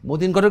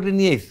 মতিন কটককে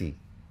নিয়ে এসেছি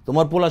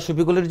তোমার পোলা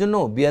শফিকুলের জন্য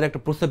বিয়ার একটা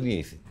প্রস্তাব নিয়ে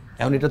এসেছি।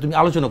 এখন এটা তুমি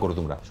আলোচনা করো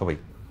তোমরা সবাই।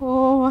 ও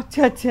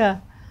আচ্ছা আচ্ছা।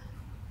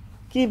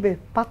 কি বে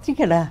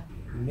পাত্রিকেডা?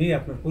 মেয়ে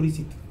আপনার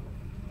পরিচিত।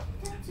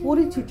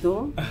 পরিচিত?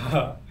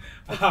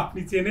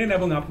 আপনি চেনেন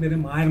এবং আপনার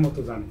মায়ের মতো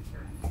জানেন।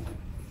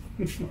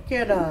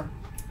 কেডা?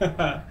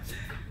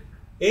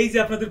 এই যে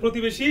আপনাদের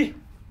প্রতিবেশী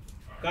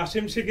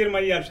কাশেম শেখের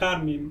মাইয়া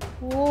শারমিন।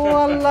 ও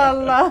আল্লাহ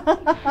আল্লাহ।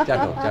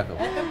 চাকো চাকো।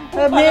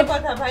 ভালো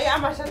কথা ভাই,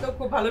 আমার সাথে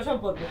খুব ভালো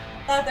সম্পর্ক।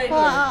 তাড়াতাড়ি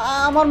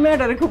আমার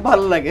মেয়েটারে খুব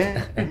ভালো লাগে।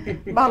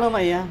 ভালো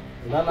মাইয়া।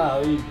 না না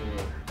ওই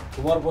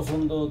তোমার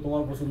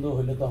পছন্দ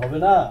হইলে তো হবে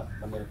না,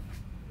 মানে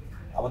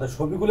আমাদের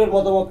শফিকুলের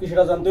মতামত কি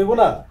সেটা জানতে হইব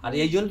না? আর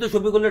এই জন্য তো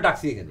শফিকুলের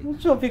ডাকছি এখানে।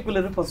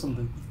 শফিকুলের পছন্দ।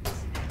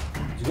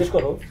 জিজ্ঞেস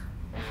করো।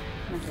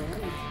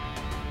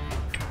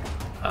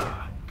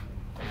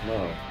 না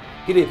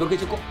কি রে তোর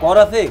কিছু কর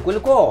আছে?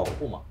 কইলে কো।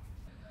 ওমা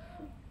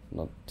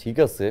না ঠিক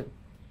আছে,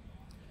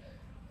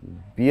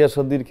 বিয়ে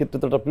শাদীর ক্ষেত্রে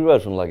তো একটা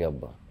প্রিপারেশন লাগে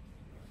আব্বা।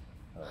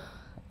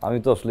 আমি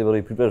তো আসলে এবার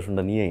ওই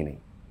প্রিপারেশনটা নিয়েই নেই।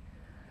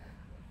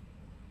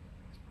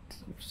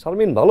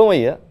 শারমিন ভালো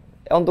মাইয়া,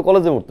 এখন তো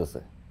কলেজে পড়তেছে,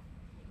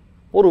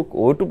 পড়ুক,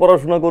 ও একটু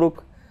পড়াশোনা করুক,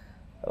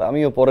 আর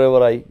আমিও পরের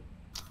বার আই।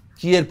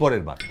 কি এর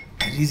পরের বার?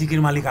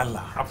 রিজিকের মালিক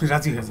আল্লাহ, আপনি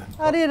রাজি হয়ে যান।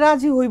 আরে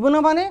রাজি হইব না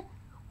মানে?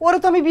 ওরে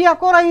তো আমি বিয়া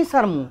করাই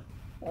সারমু।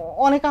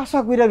 অনেক আশা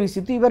কইরা রইছি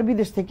তুই এবার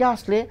বিদেশ থেকে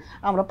আসলে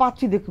আমরা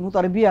পাচ্ছি দেখমু,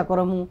 তোরে বিয়া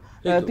করামু,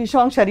 তুই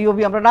সংসারী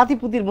হবি, আমরা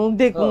নাতিপুতির মুখ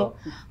দেখমু।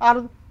 আর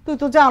তুই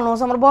তো জানোস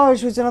আমার বয়স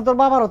হয়েছে না, তোর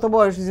বাবারও তো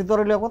বয়স হয়েছে, তোর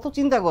কত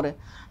চিন্তা করে।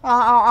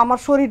 আমার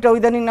শরীরটা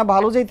ইদানিং না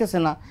ভালো যাইতেছে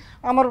না,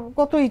 আমার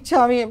কত ইচ্ছা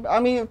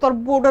আমি তোর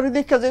বউটারে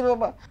দেখা যাই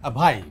বাবা।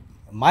 ভাই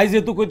মাই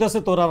যেহেতু কইতাছে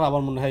তোর আর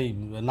আমার মনে হয়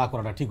না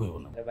করাটা ঠিক হইব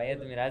না। ভাইয়া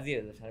তুমি রাজি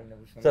হয়ে যাও, শারমিন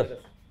আপু স্যার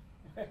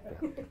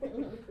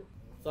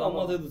তো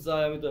আমাদের তো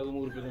চাই, আমি তো এখন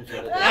মুরগি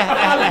পেলাম।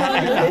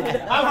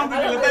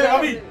 আলহামদুলিল্লাহ তাহলে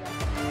ভাবি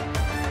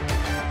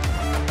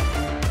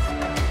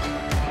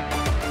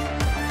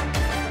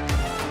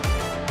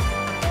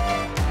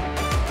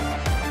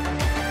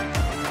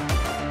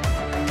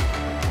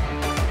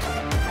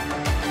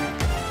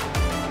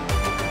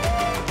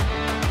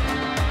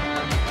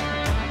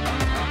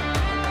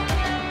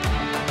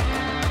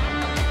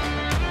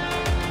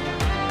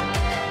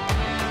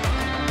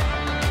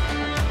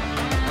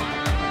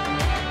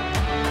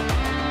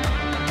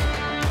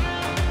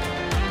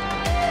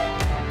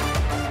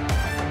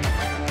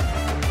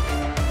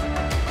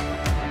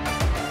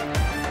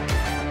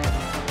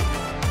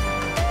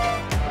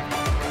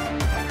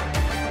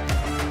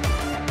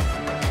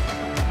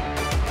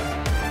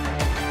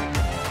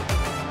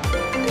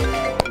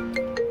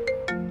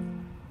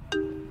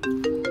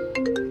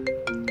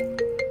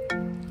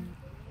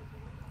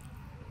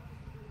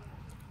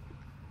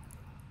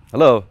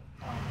হ্যালো।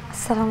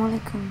 আসসালামু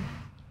আলাইকুম।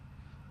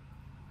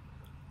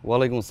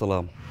 ওয়ালাইকুম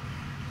আসসালাম।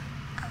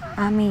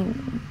 আমি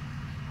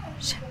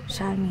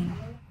শারমিন।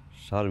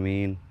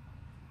 শারমিন?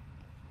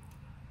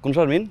 কোন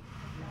শারমিন?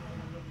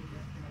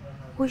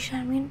 ওই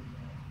শারমিন।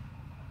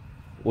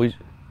 ওই,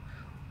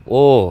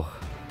 ও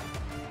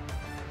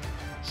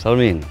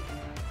শারমিন,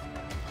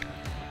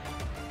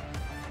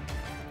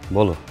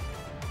 বলো।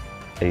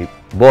 এই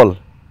বল।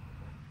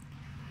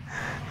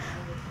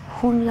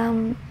 শুনলাম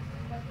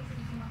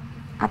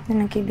আপনি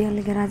নাকি বিয়ের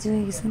লেগে রাজি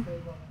হয়ে গেছেন।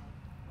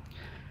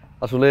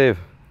 আসলে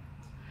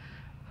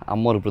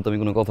আম্মার উপরে তো আমি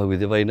কোনো কথা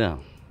বুঝতে পারি না।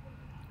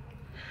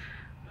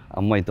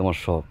 আম্মাই তোমার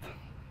সব।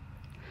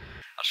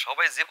 আর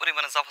সবাই যে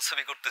পরিমাণে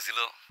চাপাচাপি করতেছিল,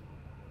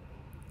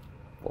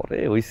 পরে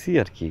হইছি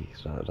আর কি,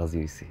 রাজি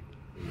হইছি।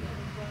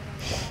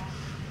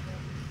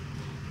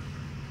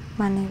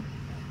 মানে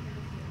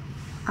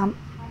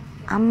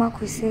আম্মা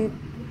কইছে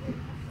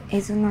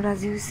এই জন্য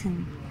রাজি হয়েছেন?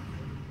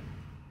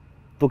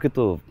 তোকে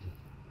তো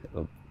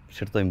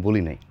সেটা তো আমি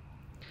বলি নাই।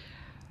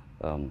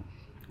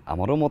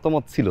 আমারও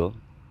মতামত ছিল,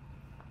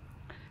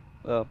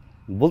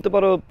 বলতে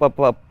পারো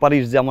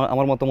পারিস যে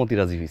আমার মতামতই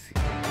রাজি হয়েছি।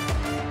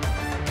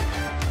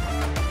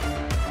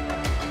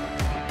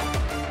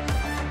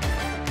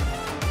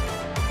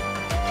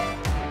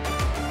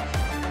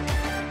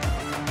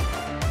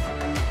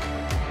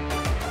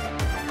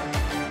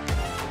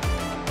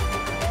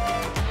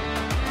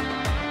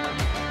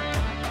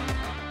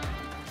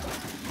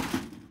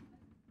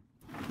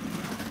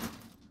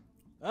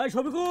 এই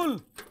শফিকুল।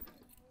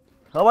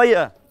 হ্যাঁ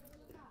ভাইয়া,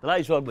 তাহলে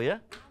আইসো ভাইয়া,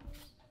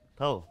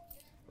 থাও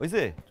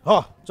হইছে।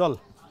 চল।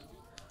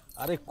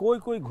 আরে কই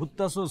কই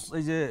ঘুরতাছস?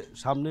 এই যে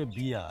সামনে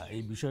বিয়া,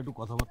 এই বিষয়ে একটু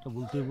কথাবার্তা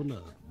বলতে হইব না?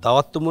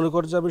 দাওয়াত তো মনে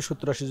কর যে আমি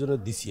 70-80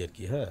 জনের দিছি আর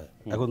কি। হ্যাঁ,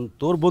 এখন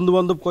তোর বন্ধু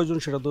বান্ধব কয়জন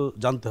সেটা তো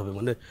জানতে হবে,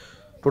 মানে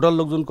টোটাল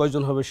লোকজন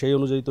কয়জন হবে সেই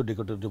অনুযায়ী তো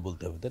ডেকোরেটরে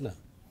বলতে হবে, তাই না?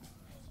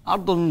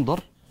 8-10 জন ধর।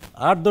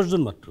 8-10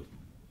 জন মাত্র?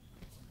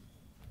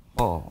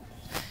 ও,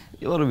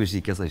 এবারও বেশি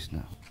কেঁচাইস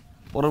না,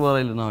 পরের বার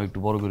আইলে না একটু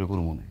বড় করে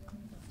করবো মনে।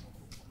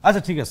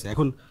 আচ্ছা ঠিক আছে,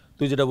 এখন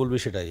তুই যেটা বলবি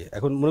সেটাই।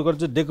 এখন মনে কর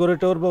যে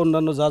ডেকোরেটর বা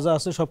অন্যান্য যা যা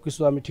আছে সব কিছু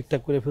আমি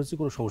ঠিকঠাক করে ফেলছি,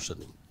 কোনো সমস্যা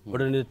নেই,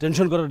 ওটা নিয়ে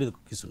টেনশন করার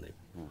কিছু নেই,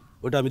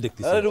 ওটা আমি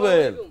দেখতেছি। আরে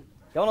রুবেল,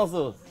 কেমন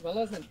আছো? ভালো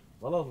আছেন?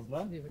 ভালো আছিস না?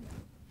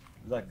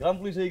 যা, গ্রাম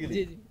পুলিশ হয়ে গেলি।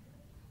 জি জি।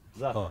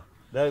 যা,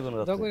 দেখা করুন।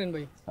 দোয়া করেন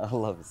ভাই।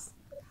 আল্লাহ হাফেজ।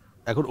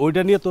 এখন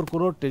ওইটা নিয়ে তোর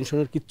কোনো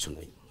টেনশনের কিচ্ছু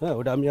নেই। হ্যাঁ,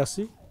 ওটা আমি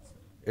আসি,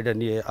 এটা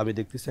নিয়ে আমি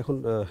দেখতেছি। এখন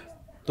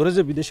তোরে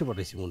যে বিদেশে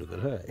পাঠাইছি মনে কর,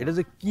 হ্যাঁ, এটা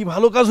যে কি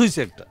ভালো কাজ হয়েছে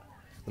একটা,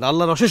 মানে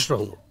আল্লাহর অশেষ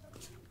রহমত,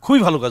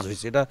 খুবই ভালো কাজ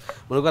হয়েছে। এটা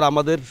মনে কর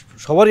আমাদের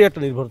সবারই একটা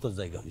নির্ভরতার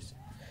জায়গা হয়েছে।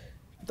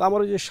 তো আমার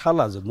ওই যে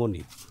শালা যে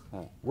মনি,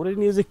 ওরে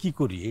নিয়ে যে কি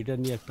করি এটা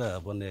নিয়ে একটা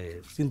মানে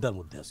চিন্তার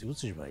মধ্যে আছি,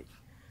 বুঝছিস ভাই?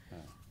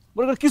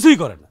 মনে কর কিছুই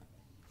করে না,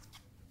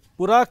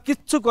 পুরা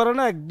কিচ্ছু করে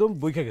না, একদম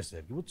বইখা গেছে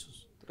আর কি, বুঝছিস?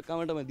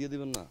 কামেটা দিয়ে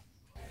দিবেন না?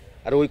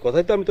 আর ওই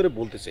কথাই তো আমি তোরে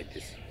বলতে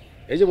চাইতেছি।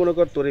 এই যে মনে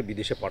কর তোরে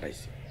বিদেশে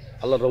পাঠাইছি,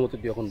 আল্লাহর রহমতে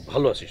তুই এখন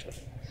ভালো আছিস,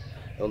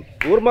 এখন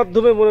তোর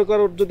মাধ্যমে মনে কর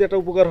ওর যদি একটা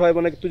উপকার হয়,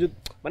 মানে তুই যদি,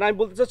 মানে আমি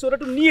বলতে চাচ্ছি ওরা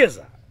একটু নিয়ে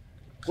যা,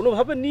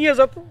 কোনোভাবে নিয়ে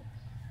যা তো।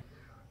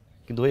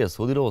 কিন্তু ভাইয়া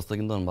সৌদির অবস্থা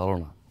কিন্তু আমার ভালো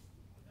না।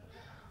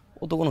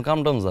 ও তো কোনো কাম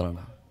টাম জানে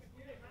না,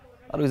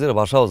 আর ওই জায়গায়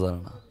ভাষাও জানে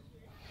না।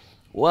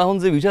 ও এখন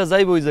যে ভিসা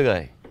যাইবে ওই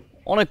জায়গায়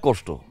অনেক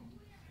কষ্ট,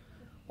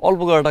 অল্প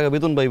করে টাকা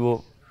বেতন পাইব,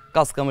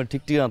 কাজ কামের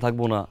ঠিক ঠিকানা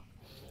থাকবো না।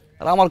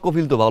 আর আমার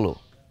কপিল তো ভালো,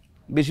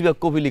 বেশিরভাগ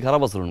কপিলই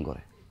খারাপ আচরণ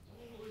করে।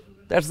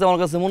 তার সাথে আমার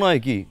কাছে মনে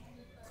হয় কি,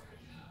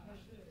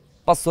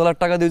 5-6 লাখ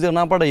টাকা দিয়ে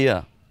না পাঠাইয়া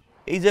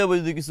এই জায়গায়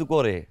যদি কিছু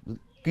করে,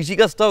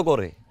 কৃষিকাজটাও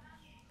করে,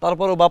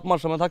 তারপরেও বাপ মার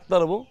সামনে থাকতে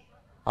পারবো,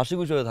 হাসি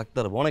খুশি হয়ে থাকতে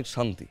পারবো, অনেক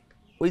শান্তি।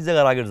 ওই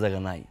জায়গার আগের জায়গা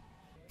নাই।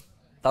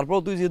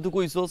 তারপরেও তুই যেহেতু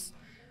কইছস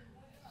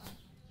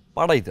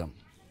পাঠাইতাম,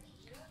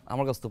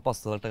 আমার কাছে তো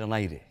 5-6 লাখ টাকা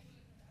নাই রে।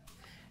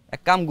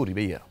 এক কাম করি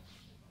ভাইয়া,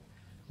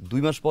 2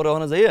 মাস পরে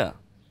ওখানে যাইয়া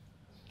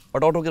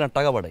ওটা অটো কেনার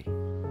টাকা পাঠাই,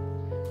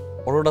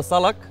 অটোটা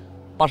চালাক,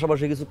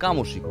 পাশাপাশি কিছু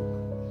কামও শিখুক,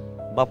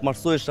 বাপ মার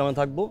চোখের সামনে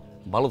থাকবো,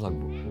 ভালো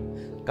থাকবো।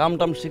 কাম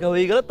টাম শেখা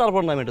হয়ে গেলে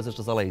তারপর না আমি এটা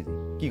চেষ্টা চালাই দিই,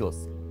 কি কস?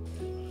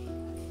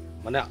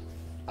 মানে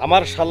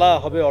আমার শালা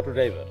হবে অটো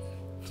ড্রাইভার,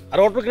 আর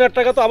অটো কেনার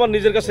টাকা তো আমার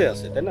নিজের কাছে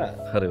আছে, তাই না?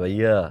 আরে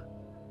ভাইয়া,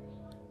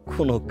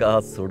 কোনো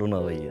কাজ ছোট না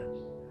ভাইয়া।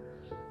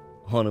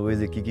 হন ওই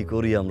যে কি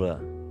করি আমরা,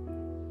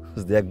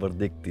 যদি একবার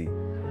দেখতি,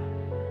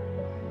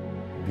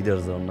 বিদেশ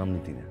যাওয়ার নাম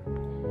নিতি না।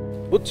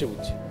 বুঝছি,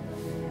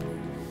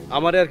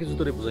 আমারে আর কিছু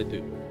তোরে বুঝাইতে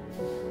হইব,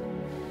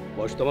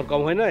 বয়স তো আমার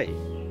কম হয় নাই,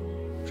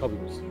 সবই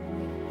বুঝছি।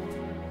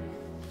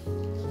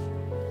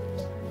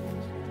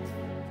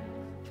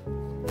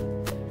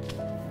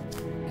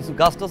 কিছু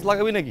গাছ টাছ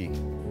লাগাবি নাকি?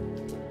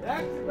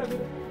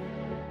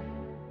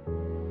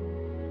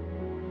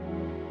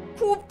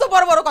 খুব তো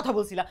বড় বড় কথা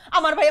বলছিলা,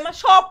 আমার ভাই আমার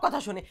সব কথা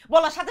শুনে,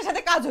 বলার সাথে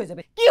সাথে কাজ হয়ে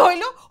যাবে। কি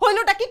হইলো?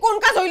 হইলোটা কি? কোন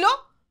কাজ হইলো?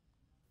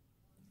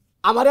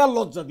 আমারে আর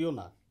লজ্জা দিও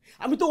না,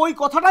 আমি তো ওই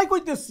কথাটাই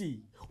কইতেছি,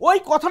 ওই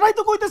কথাটাই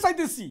তো কইতে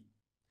চাইতেছি।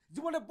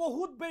 জীবনে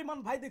বহুত বেঈমান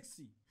ভাই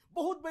দেখছি,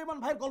 বহুত বেঈমান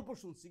ভাইয়ের গল্প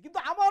শুনছি, কিন্তু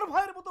আমার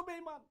ভাইয়ের মতো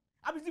বেঈমান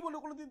আমি জীবনে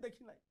কোনোদিন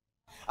দেখি নাই।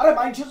 আরে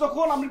মানুষে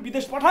যখন আমি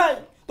বিদেশ পাঠাই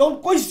তখন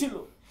কইছিল,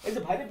 এই যে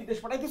ভাইরে বিদেশ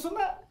পাঠাইতেছো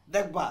না,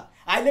 দেখবা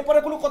আইলে পরে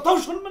কোনো কথাও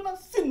শুনবে না,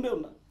 চিনবেও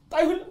না।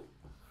 তাই হইল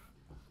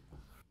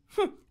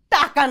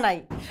টাকা নাই,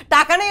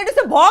 টাকা নাই, এটা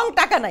হচ্ছে ভং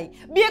টাকা নাই,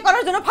 বিয়ে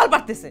করার জন্য ফাল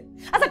পারতেছে।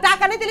 আচ্ছা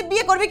টাকা নাই তাহলে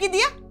বিয়ে করবে কি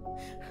দিয়া?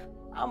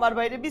 আমার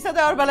বাইরে বিছা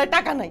দেওয়ার বেলায়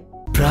টাকা নাই।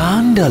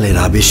 প্রাণ ডালের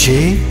আবেশে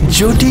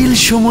জটিল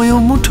সময়ও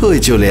মুঠোয়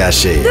চলে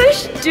আসে।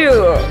 দুষ্টু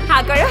হা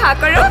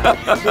করো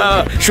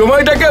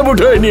সময়টাকে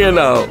মুঠোয় নিয়ে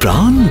নাও।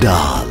 প্রাণ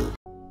ডাল।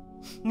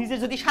 নিজে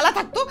যদি শালা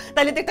থাকতো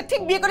তাহলে তো একটা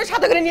ঠিক বিয়ে করে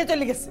সাথে করে নিয়ে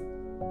চলে গেছে।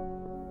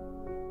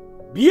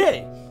 বিয়ে?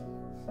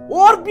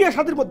 ওর বিয়ে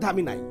শাদীর মধ্যে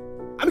আমি নাই,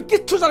 আমি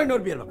কিচ্ছু জানি না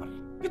ওর বিয়ের ব্যাপারে,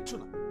 কিচ্ছু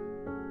না।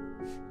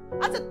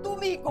 আচ্ছা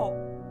তুমি কও,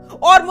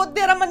 ওর মধ্যে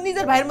আর আমার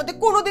নিজের ভাইয়ের মধ্যে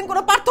কোনোদিন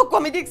কোনো পার্থক্য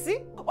আমি দেখছি?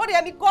 ওরে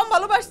আমি কম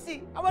ভালোবাসছি,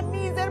 আমার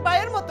নিজের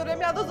ভাইয়ের মতো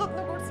আমি আদর যত্ন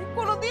করছি,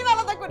 কোনোদিন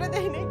আলাদা করে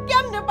দেখিনি।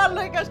 কেমনে পারলো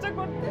এই কাজটা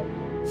করতে?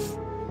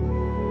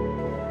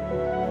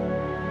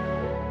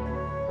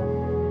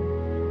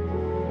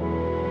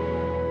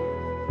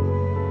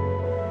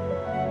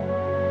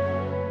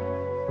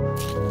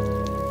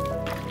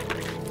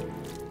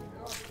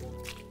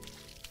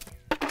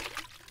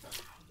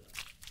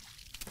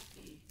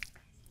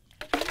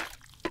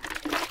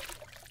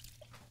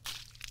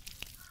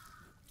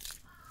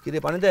 কিরে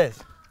পানি দেশ?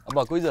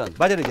 আব্বা কই যান?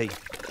 বাজারে যাই।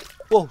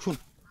 ও শুন,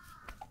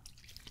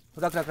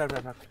 রাখ রাখ রাখ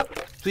রাখ,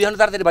 তুই এখন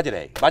তাড়াতাড়ি বাজারে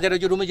আয়। বাজারে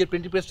যে রুমে যে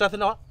প্রিন্টিং প্রেসটা আছে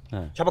না,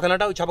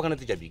 ছাপাখানাটা, ওই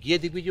ছাপাখানাতে যাবি। গিয়ে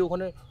দেখবি যে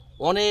ওখানে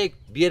অনেক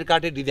বিয়ের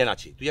কার্ডের ডিজাইন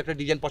আছে। তুই একটা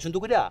ডিজাইন পছন্দ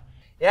করে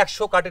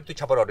 100 কার্ডের তুই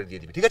ছাপার অর্ডার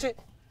দিয়ে দিবি, ঠিক আছে?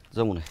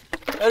 যেমন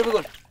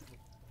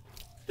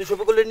তুই সব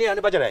করলে নিয়ে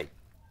আনে বাজারে আয়।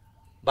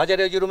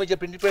 বাজারে ওই যে রুমে যে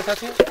প্রিন্টিং প্রেস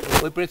আছে,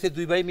 ওই প্রেসে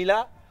 2 ভাই মিলা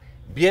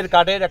বিয়ের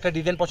কার্ডের একটা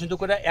ডিজাইন পছন্দ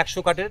করে 100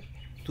 কার্ডের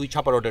তুই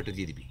ছাপার অর্ডারটা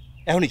দিয়ে দিবি।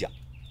 এখনই যা।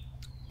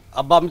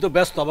 আব্বা আমি তো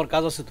ব্যস্ত, আমার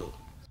কাজ আছে তো।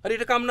 আরে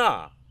এটা কাম না,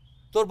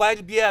 তোর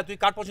ভাইয়ের বিয়ে, তুই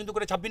কার্ড পছন্দ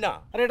করে ছাপবি না?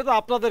 আরে এটা তো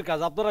আপনাদের কাজ,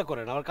 আপনারা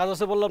করেন, আমার কাজ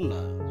আছে বললাম না।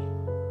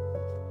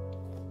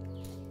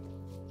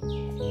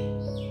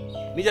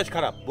 মিজাজ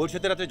খারাপ, বউর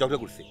সাথে রাতে ঝগড়া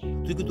করছে,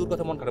 তুই কি তোর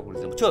কথা মন খারাপ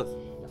করিস, বুঝছস?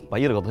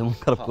 ভাইয়ের কথা মন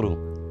খারাপ করুম?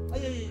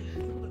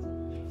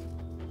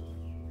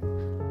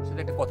 সেটা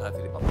একটা কথা আছে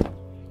রে বাবা।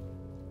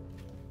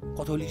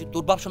 কথা হলি যে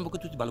তোর বাপ সম্পর্কে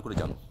তুই ভালো করে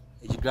জানো।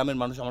 এই যে গ্রামের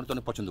মানুষ আমার তো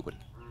অনেক পছন্দ করে,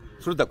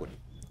 শ্রদ্ধা করে।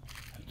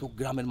 তো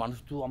গ্রামের মানুষ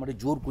তো আমাদের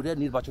জোর করে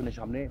নির্বাচনের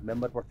সামনে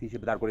মেম্বার প্রার্থী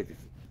হিসেবে দাঁড় করে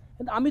দিচ্ছে,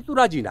 কিন্তু আমি তো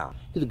রাজি না।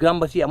 কিন্তু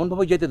গ্রামবাসী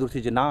এমনভাবে যেতে ধরছে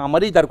যে না,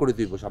 আমারই দাঁড় করে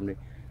দিব সামনে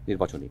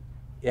নির্বাচনে।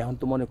 এখন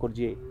তো মনে কর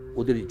যে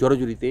ওদের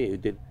জড়জড়িতে,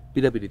 ওদের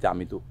পিড়াপিড়িতে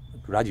আমি তো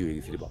একটু রাজি হয়ে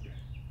গেছি রে বাবা।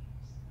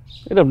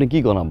 এটা আপনি কি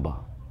করেন আব্বা?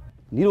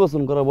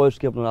 নির্বাচন করার বয়স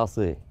কি আপনার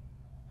আছে?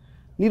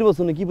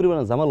 নির্বাচনে কি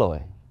পরিমাণে ঝামেলা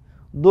হয়,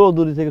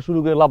 দৌড়দৌড়ি থেকে শুরু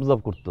করে লাভজাপ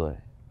করতে হয়,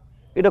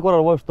 এটা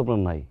করার বয়স তো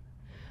আপনার নাই।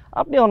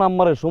 আপনি এখন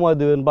আম্মারে সময়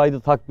দেবেন, বাড়িতে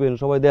থাকবেন,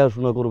 সবাই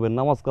দেখাশোনা করবেন,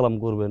 নামাজ কালাম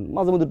করবেন,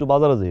 মাঝে মধ্যে একটু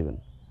বাজারে যাইবেন।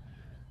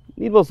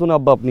 নির্বাচনে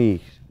আব্বা আপনি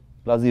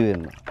রাজি হবেন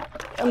না,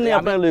 এমনি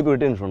আপনার লই করে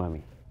টেনশন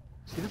আমি।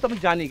 সেটা তো আমি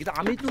জানি, কিন্তু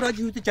আমি তো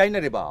রাজি হইতে চাই না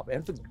রে বাপ।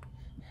 এখন তো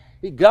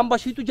এই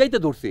গ্রামবাসী তো যাইতে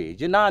ধরছে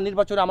যে না,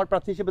 নির্বাচনে আমার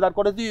প্রার্থী হিসেবে দাঁড়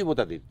করে দিব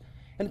তাদের।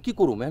 এখন কি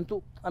করুম? এখন তো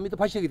আমি তো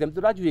ফাঁসে গেছি, আমি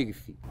তো রাজি হয়ে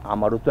গেছি।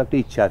 আমারও তো একটা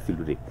ইচ্ছা আছিল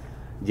রে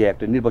যে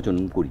একটা নির্বাচন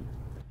করি।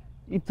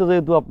 ইচ্ছা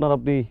যেহেতু আপনার,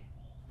 আপনি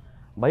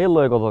ভাইয়ের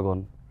লয় কথা কন,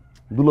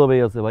 দুলা ভাই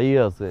আছে,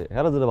 ভাইয়া আছে,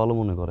 হেরা যেটা ভালো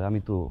মনে করে, আমি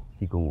তো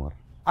কি কম আর।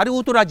 আরে ও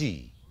তো রাজি,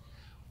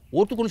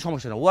 ওর তো কোনো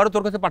সমস্যা না। ও আরও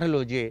তোর কাছে পাঠালো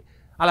যে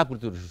আলাপ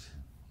করতে,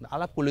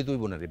 আলাপ করলে তুই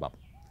বোনা রে বাপ।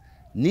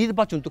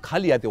 নির্বাচন তো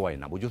খালি হাতে হয়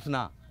না, বুঝছ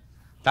না?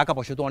 টাকা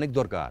পয়সা তো অনেক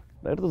দরকার।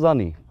 এটা তো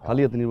জানি,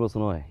 খালি হাতে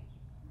নির্বাচন হয়।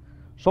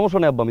 সমস্যা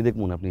নেই আব্বা, আমি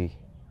দেখবো না, আপনি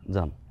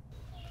যান।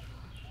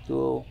 তো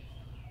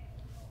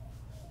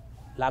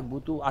লাগবো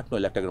তো 8-9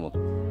 লাখ টাকার মতো।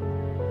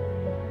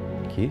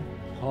 কি?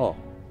 হ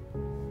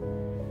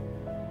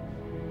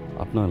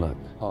 8-9 লাখ?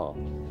 হ,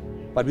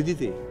 পারবি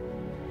দিতে?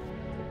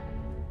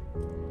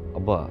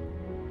 আব্বা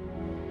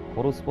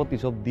খরচপাতি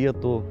সব দিয়ে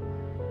তো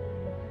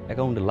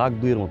অ্যাকাউন্টে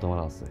 1,02,000 মতো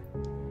আমার আছে।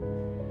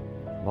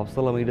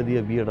 ভাবছিলাম এটা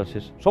দিয়ে বিয়েটা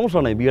শেষ। সমস্যা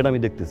নাই, বিয়েটা আমি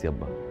দেখতেছি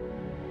আব্বা।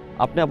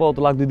 আপনি আপাতত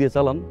 1,02,000 দিয়ে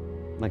চালান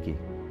নাকি?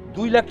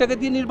 2 লাখ টাকা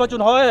দিয়ে নির্বাচন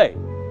হয়?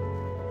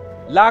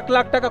 লাখ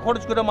লাখ টাকা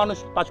খরচ করে মানুষ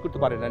পাস করতে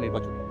পারে না,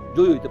 নির্বাচন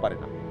জয়ী হইতে পারে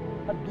না।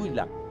 আর 2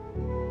 লাখ?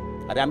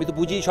 আরে আমি তো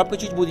বুঝি, সব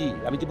কিছু বুঝি।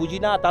 আমি তো বুঝি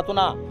না তা তো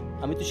না,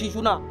 আমি তো শিশু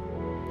না।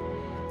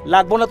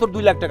 লাগবো না তোর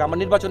 2 লাখ টাকা, আমার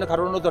নির্বাচনে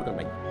কারণের দরকার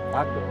নাই।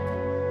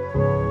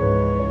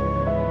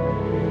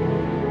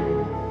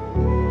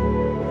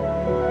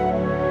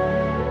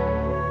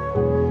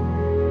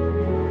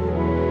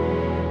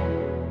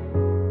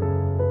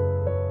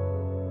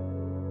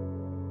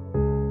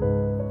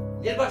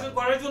 নির্বাচন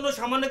করার জন্য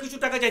সামান্য কিছু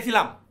টাকা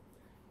চাইছিলাম,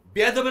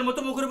 বেয়াদবের মতো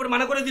মুখের উপর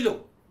মানা করে দিল।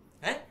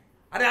 হ্যাঁ,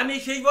 আরে আমি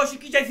সেই বয়সে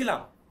কি চাইছিলাম?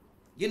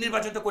 যে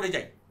নির্বাচনটা করে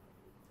যাই।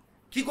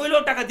 কি কইলো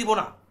টাকা দিব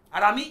না,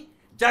 আর আমি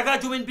জায়গা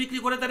জমিন বিক্রি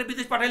করে তারা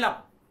বিদেশ পাঠাইলাম।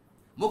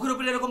 মুখের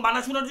উপরে এরকম মানা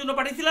শোনার জন্য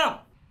পাঠিয়েছিলাম?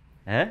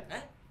 হ্যাঁ,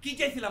 কি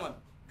চাইছিলাম আমি?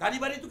 গাড়ি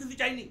বাড়ি তো কিছু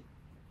চাইনি,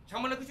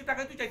 সামান্য কিছু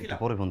টাকা তুই চাইছিলাম।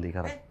 পরে ফোন দিই,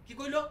 খারাপ। কি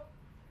কইলো?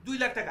 2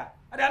 লাখ টাকা।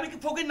 আরে আমি কি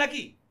ফকির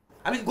নাকি?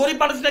 আমি গরিব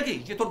মানুষ নাকি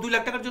যে তোর 2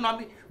 লাখ টাকার জন্য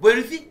আমি বয়ে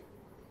রয়েছি?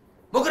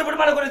 মুখের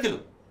উপরে মানা করে দিল।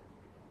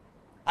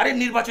 আরে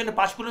নির্বাচনে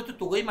পাশ করলে তো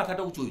তোকেই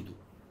মাথাটা উঁচু হইতো,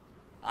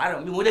 আর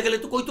আমি মরে গেলে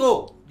তো কইতো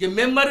যে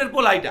মেম্বারের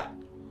পোলা এটা।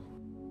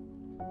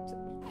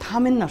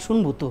 থামেন না,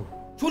 শুনবো তো।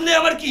 শুনলে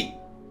আমার কি?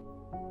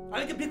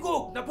 আমি কি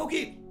ভিক্ষুক না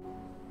ফকির?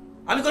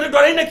 আমি কোনো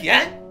ডরাই নাকি?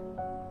 হ্যাঁ,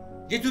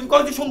 যে তুমি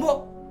কত শুনবো?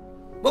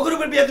 মুখের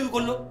উপর বিয়ে তুমি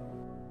করলো।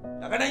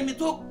 টাকা নাই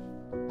মিথুক,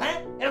 হ্যাঁ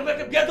এরকম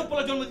একটা বেয়াদব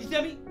পোলা জন্ম দিছি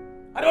আমি,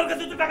 আর ওর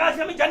কাছে তো টাকা আছে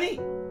আমি জানি।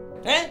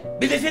 হ্যাঁ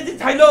বিদেশে যে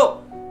থাইলো,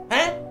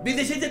 হ্যাঁ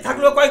বিদেশে যে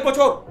থাকলো কয়েক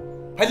বছর,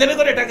 ফাইলামি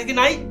করে টাকা কি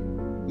নাই?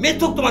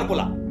 মিথুক তোমার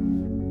পোলা।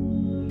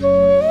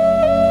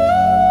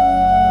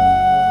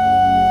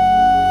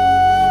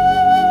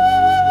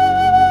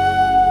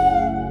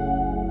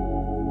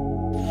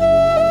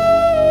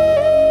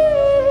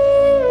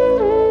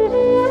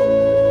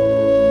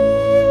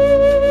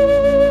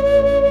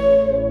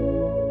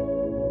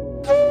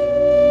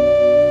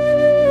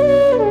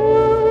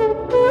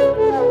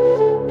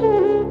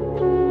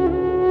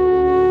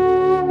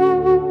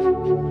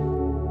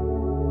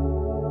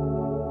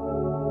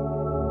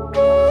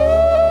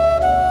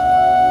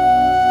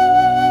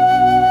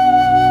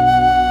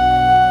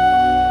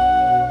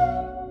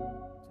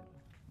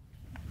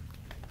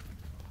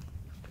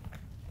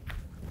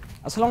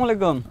 আসসালামু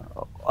আলাইকুম।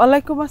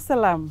 ওয়ালাইকুম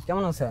আসসালাম।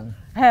 কেমন আছেন?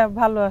 হ্যাঁ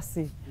ভালো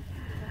আছি।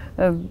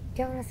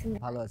 কেমন আছেন?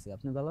 ভালো আছি,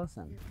 আপনি ভালো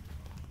আছেন?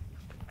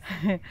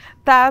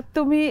 তা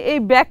তুমি এই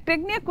ব্যাগ ট্যাগ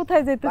নিয়ে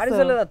কোথায় যাইতেছো? বাড়ি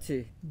চলে যাচ্ছি।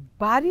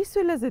 বাড়ি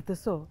চলে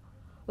যাইতেছো?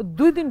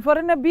 2 দিন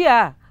পরে না বিয়া,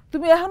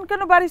 তুমি এখন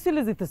কেন বাড়ি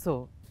চলে যাইতেছো?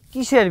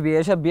 কিসের বিয়ে?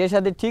 এসব বিয়ে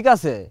শাদী ঠিক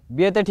আছে?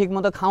 বিয়েতে ঠিক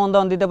মতো খাওয়ান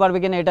দাওয়ান দিতে পারবে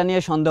কিনা এটা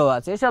নিয়ে সন্দেহ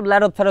আছে। এসব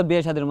ল্যারত ফেরত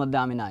বিয়ে শাদীর মধ্যে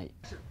আমি নাই।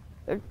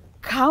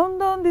 খাওয়ান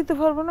দাওয়ান দিতে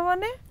পারবো না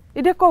মানে?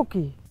 এটা কও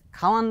কি?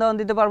 খাওয়ান দাওয়ান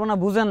দিতে পারবো না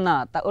বুঝেন না?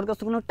 তা ওর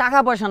কাছে কোনো টাকা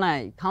পয়সা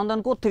নাই, খাওয়ান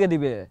দাওয়ান কোত্থেকে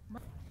দিবে?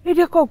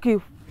 এটা কও কি?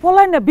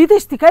 পলাই না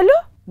বিদেশ থেকে আইলো?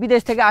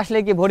 বিদেশ থেকে আসলে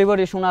কি ভরি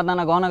ভরি সোনা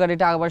দানা গহনা গাড়ি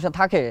টাকা পয়সা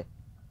থাকে?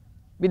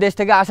 বিদেশ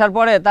থেকে আসার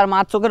পরে তার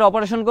মার চোখের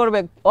অপারেশন করবে,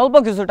 অল্প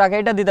কিছু টাকা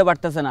এটা দিতে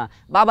পারতেছে না।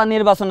 বাবা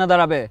নির্বাচনে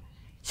দাঁড়াবে,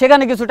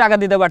 সেখানে কিছু টাকা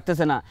দিতে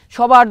পারতেছে না।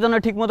 সবার জন্য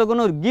ঠিকমতো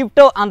কোনো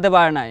গিফটও আনতে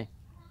পারে নাই।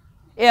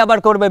 এ আবার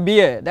করবে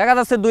বিয়ে, দেখা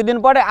যাচ্ছে 2 দিন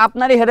পরে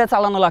আপনারই হেরে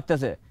চালানো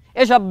লাগতেছে।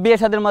 এসব বিয়ে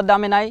শাদীর মধ্যে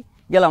আমি নাই,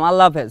 গেলাম,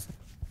 আল্লাহ হাফেজ।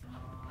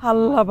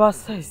 আল্লাহ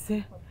বাঁচাইছে,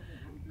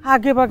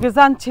 আগে ভাগে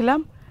জানছিলাম।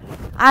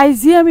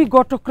 আইজি আমি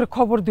গটকরে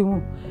খবর দিব,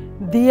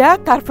 দিয়া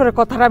তারপরে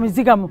কথাটা আমি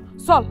জিগামু।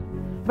 চল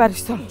বাড়ি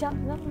চল।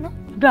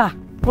 না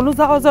কোনো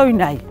যাওয়া যাওয়াই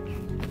নাই,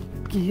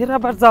 কি এর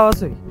আবার যাওয়া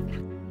যাই?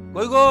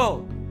 কই গো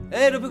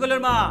এই রফিকুলের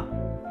মা?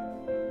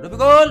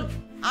 রফিকুল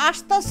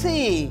আসতাছি।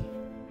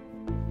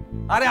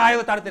 আরে আয়ো,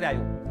 তাড়াতাড়ি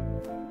আয়ো।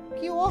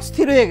 কি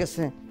অস্থির হয়ে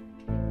গেছে,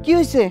 কি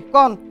হয়েছে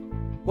কোন?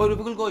 কই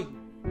রফিকুল কই?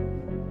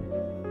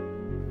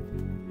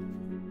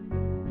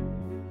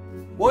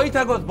 কই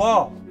থাকস ব?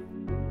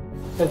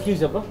 কি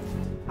হয়েছে আপা?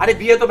 আরে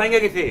বিয়ে তো ভেঙে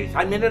গেছে,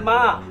 সাইমেনের মা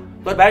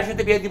তোর ভাইয়ের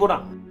সাথে বিয়ে দিব না।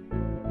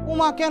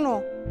 ওমা কেন?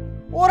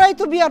 ওরাই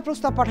তো বিয়ার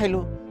প্রস্তাব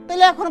পাঠাইলো,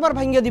 তাহলে এখন আবার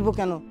ভাঙ্গিয়ে দিব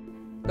কেন?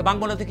 তো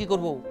বাংলাতে কি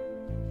করবো?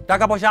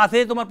 টাকা পয়সা আছে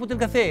তোমার পুতের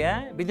কাছে?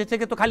 হ্যাঁ বিদেশ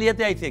থেকে তো খালি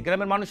হাতে আইছে,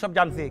 গ্রামের মানুষ সব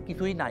জানছে,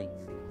 কিছুই নাই।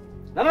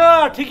 না না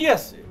ঠিকই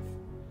আছে,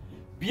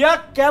 বিয়া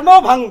কেন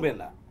ভাঙবে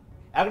না?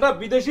 একটা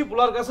বিদেশি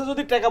পোলার কাছে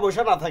যদি টাকা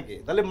পয়সা না থাকে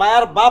তাহলে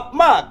মায়ের বাপ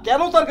মা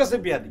কেন তার কাছে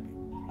বিয়া দিবে?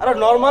 আর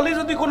নর্মালি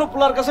যদি কোনো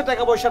পোলার কাছে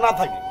টাকা পয়সা না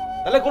থাকে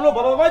তাহলে কোনো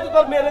বাবা মাই তো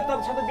তার মেয়ের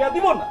তার সাথে বিয়া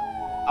দিব না।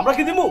 আমরা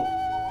কি দিব?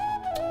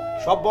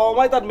 সব বাবা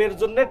মাই তার মেয়ের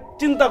জন্য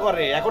চিন্তা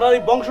করে, এখন আর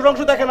এই বংশ টংশ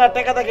দেখে না,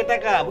 টাকা দেখে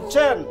টাকা,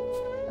 বুঝছেন?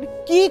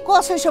 কি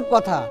কছে সব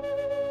কথা?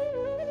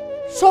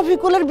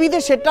 শফিকুলের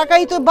বিদেশের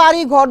টাকাই তো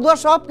বাড়ি ঘর দুয়ার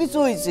সব কিছু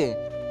হয়েছে।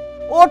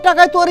 ও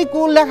টাকায় তোরই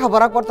কোন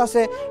লেখাপড়া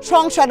করতেছে,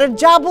 সংসারের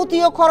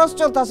যাবতীয় খরচ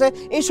চলতেছে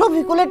এই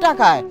শফিকুলের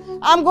টাকায়।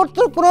 আমগর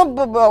তো কোনো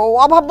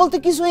অভাব বলতে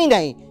কিছুই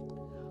নাই।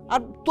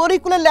 আর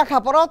তরিকুলের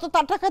লেখাপড়াও তো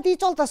তার টাকাতেই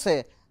চলতেছে,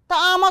 তা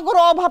আমাগর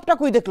অভাবটা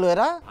কই দেখলো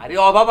এরা? আরে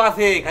অভাব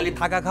আছে, খালি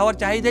থাকা খাওয়ার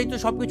চাহিদাই তো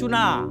সবকিছু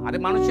না। আরে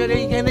মানুষের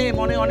এইখানে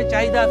মনে অনেক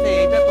চাহিদা আছে,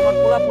 এটা তোমার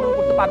পোলা পূরণ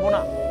করতে পারবো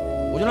না,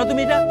 বুঝো না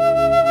তুমি এটা?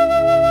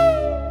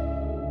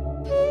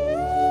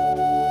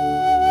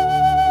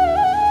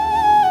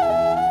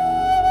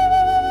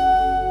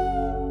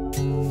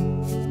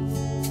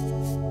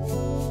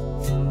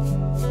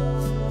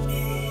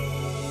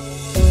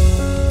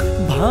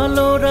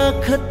 ভালো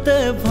রাখতে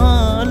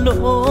ভালো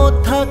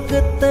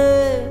থাকতে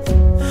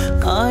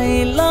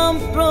আইলাম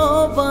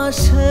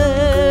প্রবাসে,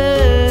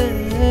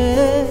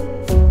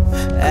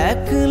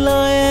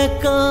 একলা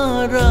একা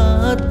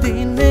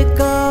দিন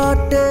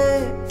কাটে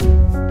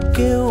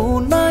কেউ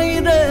নাই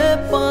রে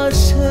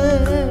পাশে।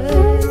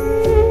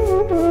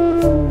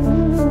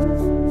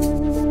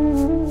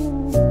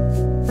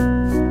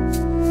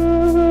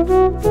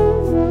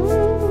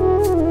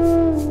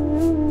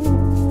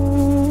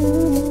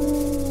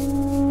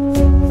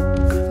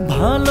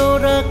 ভালো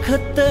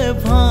রাখতে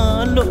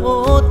ভালো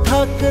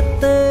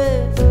থাকতে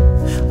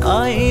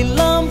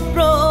আইলাম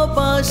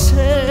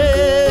প্রবাসে,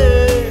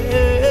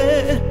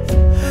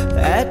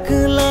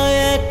 একলা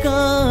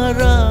একা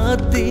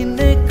দিন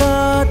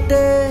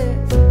কাটে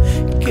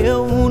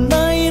কেউ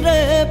নাই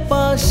রে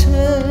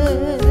পাশে।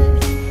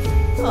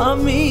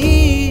 আমি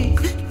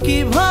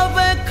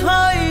কিভাবে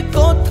খাই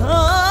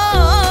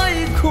কোথায়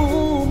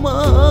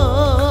ঘুমাই,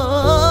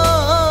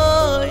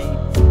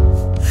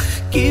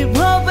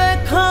 কিভাবে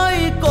খাই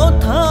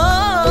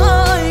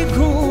কোথায়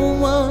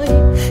ঘুমাই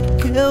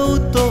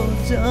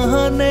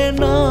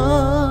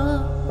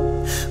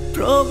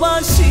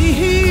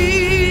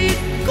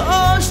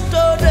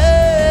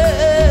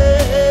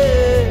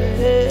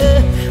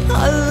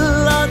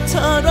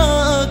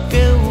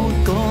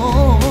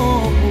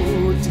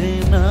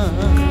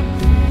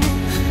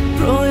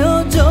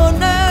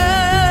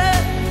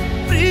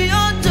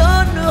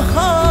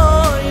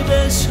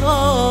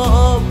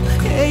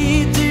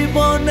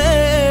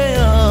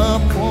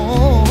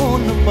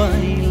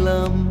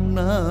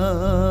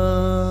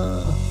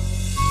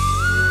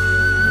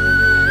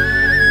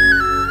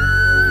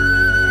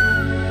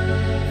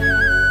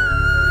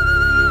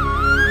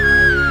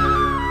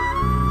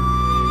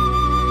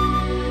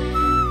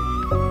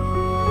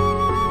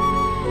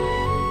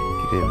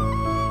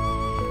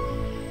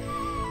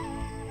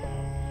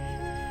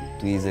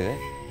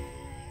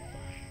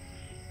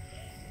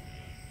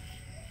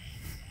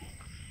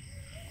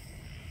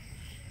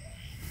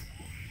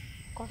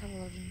কথা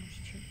বলার জন্য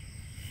আসছি।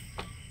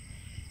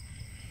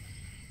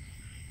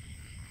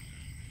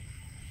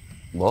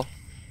 বল।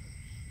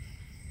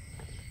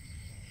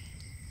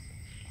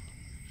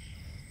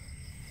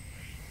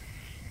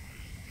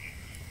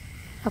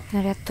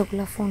 আপনার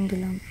এতগুলা ফোন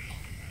দিলাম,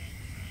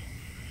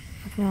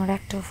 আপনি আমার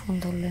একটাও ফোন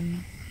ধরলেন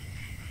না।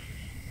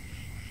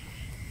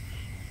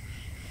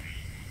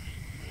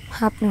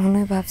 আপনি মনে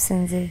হয় ভাবছেন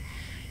যে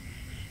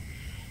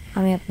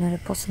আমি আপনার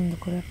পছন্দ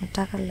করি আপনার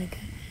টাকার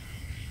লাগে।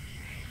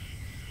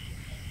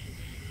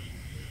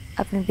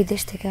 আপনি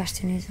বিদেশ থেকে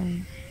আসছেন এই জন্য।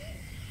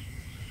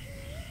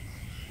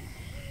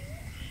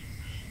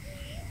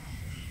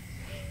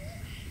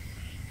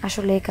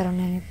 আসলে এই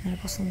কারণে আমি আপনার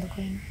পছন্দ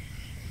করি না।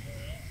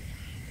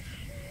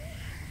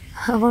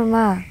 আমার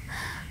মা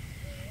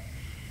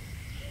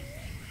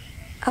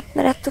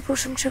আপনার এত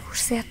প্রশংসা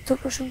করছে, এত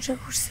প্রশংসা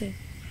করছে,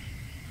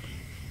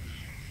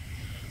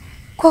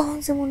 কখন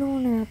যে মনে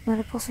মনে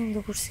আপনারা পছন্দ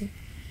করছি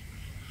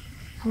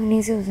আমি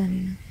নিজেও জানি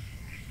না।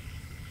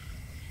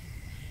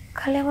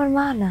 খালি আমার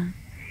মা না,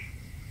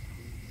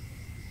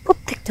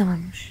 প্রত্যেকটা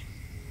মানুষ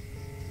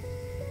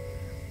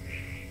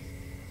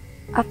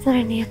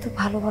আপনারা নিয়ে এত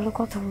ভালো ভালো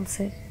কথা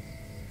বলছে।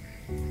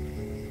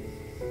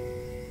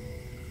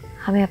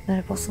 আমি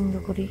আপনারা পছন্দ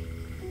করি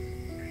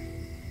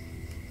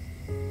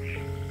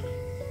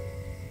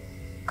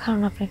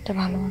কারণ আপনি একটা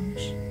ভালো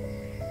মানুষ।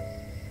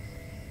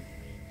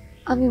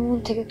 আমি মন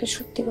থেকে একটা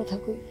সত্যি কথা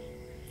কই,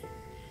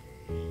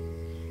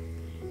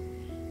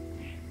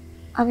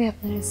 আমি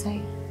আপনারা চাই।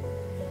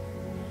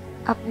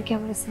 আপনি কি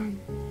আমরা চান?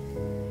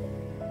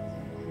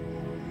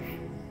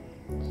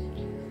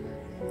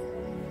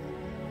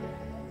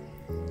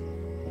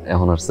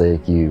 এখন আর চাই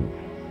কি,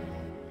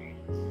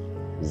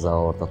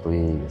 যাওয়ার তা তো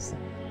হয়ে গেছে।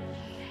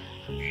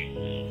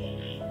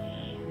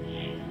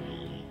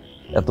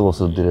 এত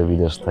বছর ধরে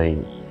বিদেশ থাই,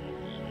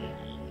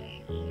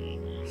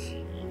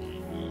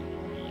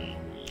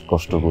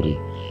 কষ্ট করি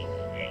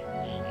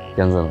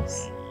কেন জানিস?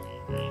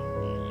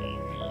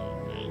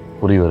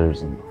 পরিবারের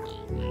জন্য।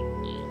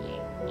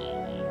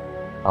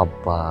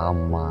 আব্বা,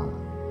 আম্মা,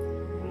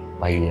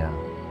 ভাইয়া,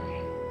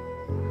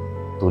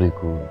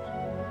 তরিকুল,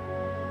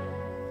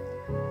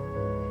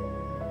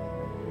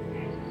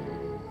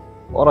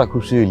 ওরা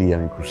খুশি হইলি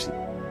আমি খুশি।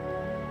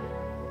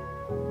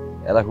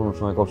 এরা কোনো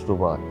সময় কষ্ট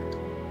পাক,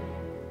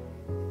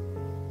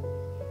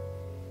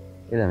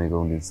 এটা আমি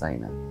কোনদিন চাই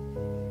না।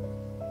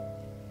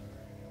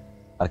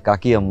 আর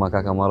কাকি আম্মা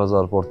কাকা মারা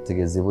যাওয়ার পর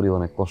থেকে যে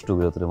পরিমাণে কষ্ট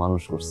করে তোরে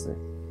মানুষ করছে,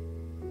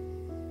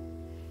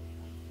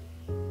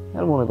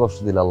 আর মনে কষ্ট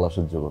দিলে আল্লাহ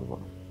সহ্য করবো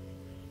না।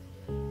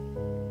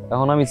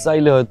 এখন আমি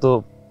চাইলে হয়তো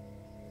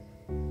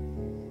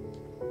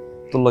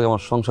তোর লগে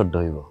আমার সংসারটা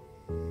হইব,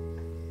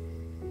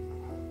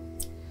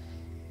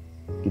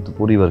 কিন্তু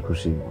পরিবার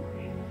খুশি হইব না।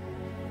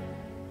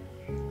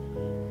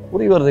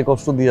 পরিবারে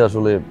কষ্ট দিয়ে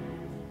আসলে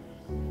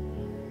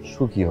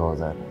সুখী হওয়া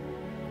যায় না।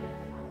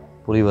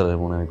 পরিবারের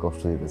মনে আমি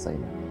কষ্ট দিতে চাই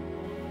না।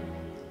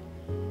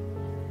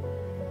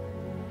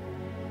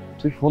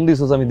 তুই ফোন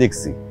দিছিস আমি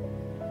দেখছি,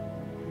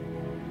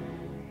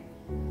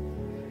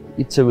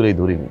 ইচ্ছা করেই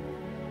ধরিনি,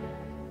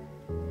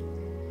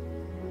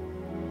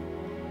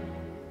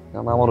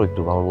 কারণ আমারও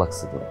একটু ভালো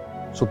লাগছে তো,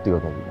 সত্যি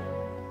কথা বলি।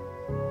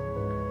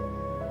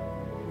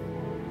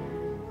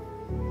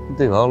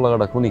 কিন্তু এই ভালো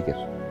লাগাটা ক্ষণিকের।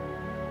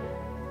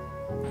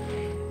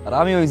 আর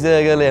আমি ওই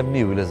জায়গায় গেলে এমনি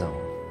ভুলে যাবো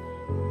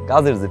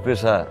কাজের যে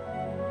প্রেশার,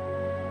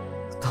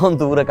 তখন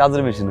তো পুরো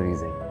কাজের মেশিন হয়ে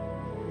যায়।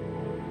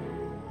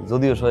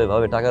 যদিও সবাই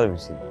ভাবে টাকার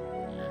মেশিন,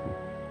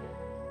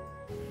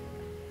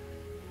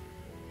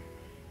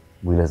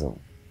 ভুলে যাব।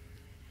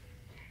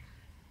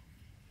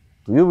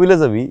 তুইও ভুলে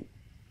যাবি,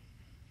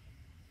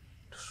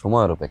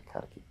 সময়ের অপেক্ষা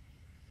আর কি।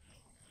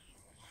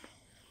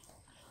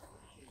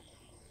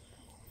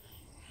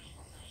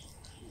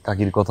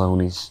 কাকির কথা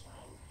শুনিস,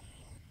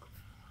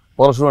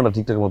 পড়াশোনাটা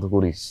ঠিকঠাক মতো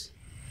করিস,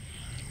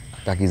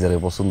 কাকি যারে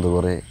পছন্দ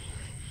করে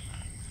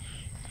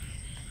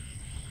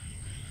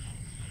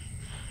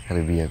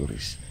তারে বিয়ে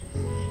করিস।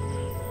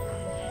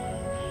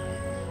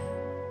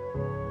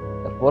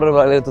 আর পরের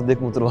বেলায় তো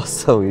দেখবো তোর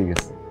বাচ্চা হয়ে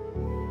গেছে।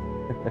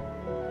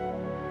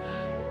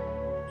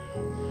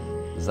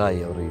 যাই,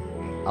 আর ওই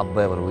আব্বা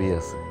আবার হয়ে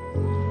আছে।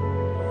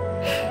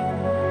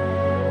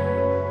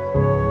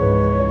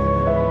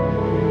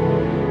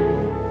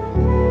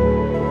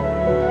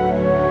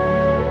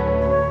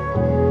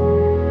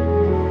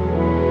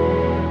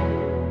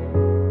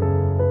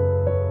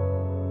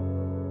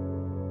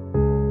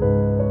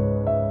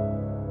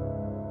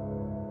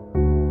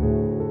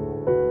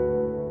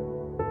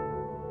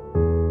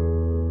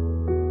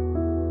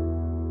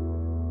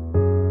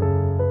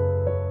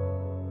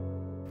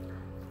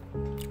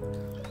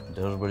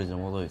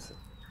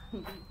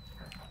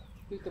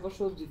 তুই তো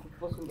সবজি খুব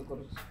পছন্দ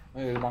করিস।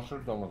 এই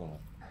মাছটা আমরা কেন?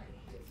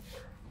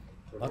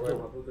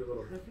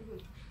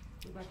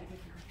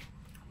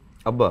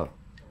 আব্বা,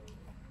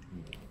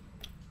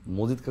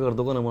 মজিদ কাকার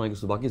দোকানে মনে হয়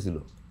কিছু বাকি ছিল,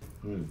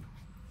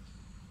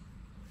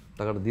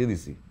 টাকাটা দিয়ে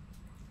দিছি।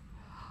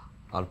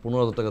 আর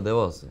 15,000 টাকা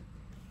দেওয়া আছে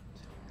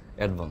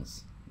অ্যাডভান্স,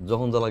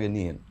 যখন যা লাগে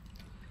নিয়েন।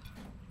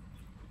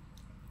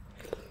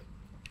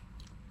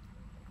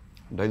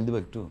 ডাইল দিবা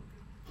একটু?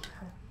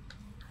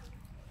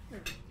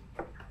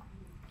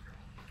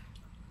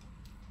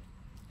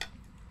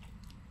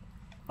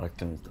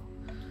 আরেকটা মিনিট দাও।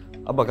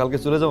 আব্বা কালকে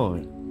চলে যাবো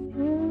আমি।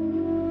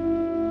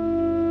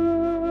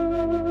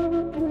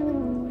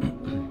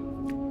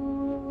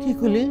 কি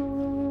করলি?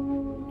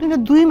 তুই না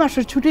 2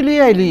 মাসের ছুটি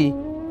লিয়ে আইলি,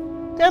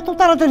 এত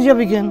তাড়াতাড়ি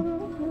যাবি কেন?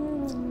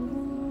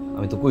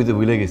 আমি তো কইতে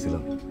ভুলে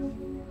গেছিলাম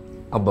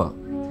আব্বা,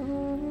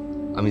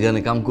 আমি জানি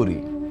কাম করি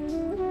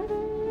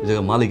ওই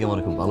জায়গায় মালিক আমার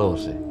খুব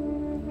ভালোবাসে।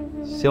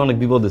 সে অনেক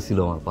বিপদে ছিল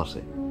আমার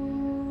পাশে।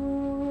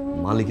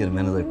 মালিকের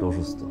ম্যানেজার একটু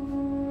অসুস্থ,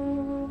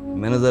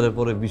 ম্যানেজারের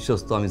পরে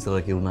বিশ্বস্ত আমি ছাড়া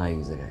কেউ নাই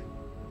ওই জায়গায়।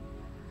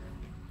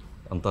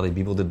 কারণ তার এই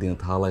বিপদের দিনে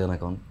থাকা লাগে না।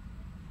 কারণ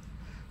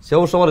সে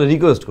অবশ্য আমার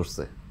রিকোয়েস্ট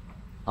করছে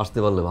আসতে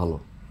পারলে ভালো।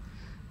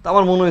 তা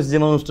আমার মনে হয়েছে যে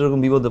মানুষটা এরকম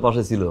বিপদের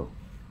পাশে ছিল,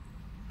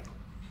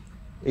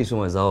 এই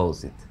সময় যাওয়া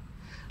উচিত।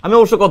 আমি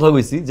অবশ্য কথা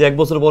কইছি যে 1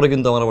 বছর পরে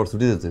কিন্তু আমার আবার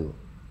ছুটি দিতে হবে।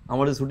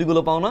 আমার যে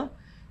ছুটিগুলো পাও না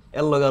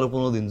এর লগে আরো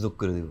 15 দিন যোগ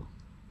করে দিব।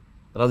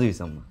 রাজি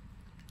হইছাম না।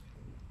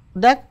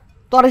 দেখ,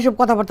 তোর এসব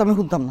কথাবার্তা আমি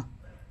শুনতাম না।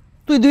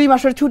 তুই 2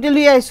 মাসের ছুটি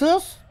লিয়ে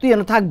আইসস, তুই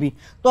এনে থাকবি,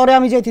 তোরে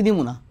আমি যাইতে দিব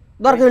না।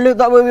 দরকার হলে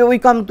ওই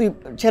কাম তুই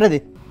ছেড়ে দে।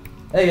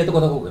 এই এত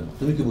কথা কেন?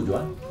 তুমি কি বুঝো?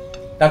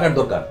 টাকার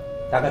দরকার,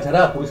 টাকা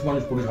ছাড়া পুরুষ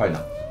মানুষ পুরুষ হয়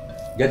না।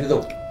 যেতে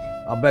দাও।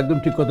 আব্বা একদম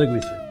ঠিক কথাই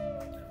কইছে।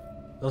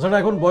 তাছাড়া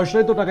এখন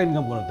বয়সটাই তো টাকা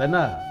ইনকাম করো, তাই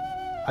না?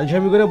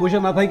 আলসামি করে বসে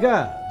না থাইকা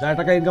যা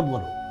টাকা ইনকাম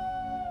করো।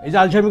 এই যে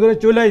আলসামি করে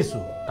চলে আইসো,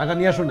 টাকা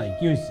নিয়ে আসো নাই,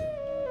 কি হয়েছে?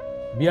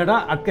 বিয়েটা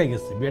আটকাই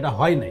গেছে, বিয়েটা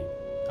হয় নাই।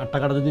 আর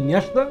টাকাটা যদি নিয়ে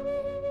আসতো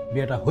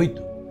বিয়েটা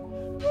হইতো।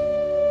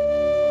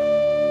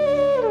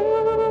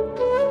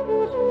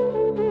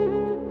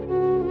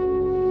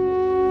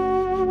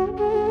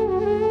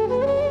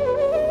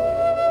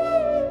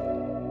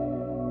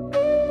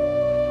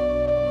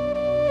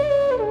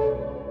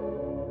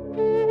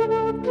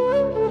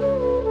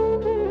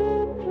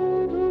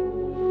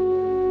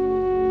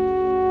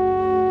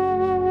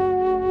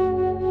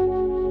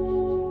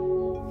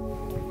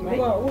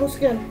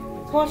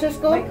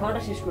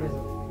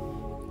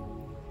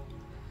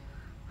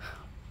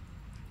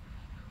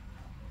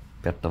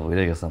 পেটটা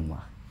ভরে গেছে আম্মা,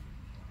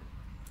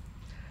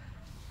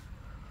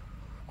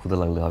 ক্ষুধা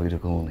লাগলে ভাবি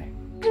এরকম নেই।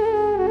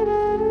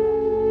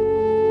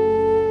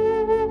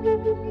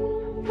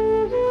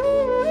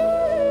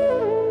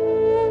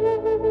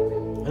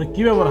 আরে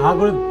কি ব্যাপার, হা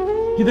করে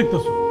কি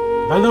দেখতেছো?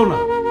 ডাল দাও না।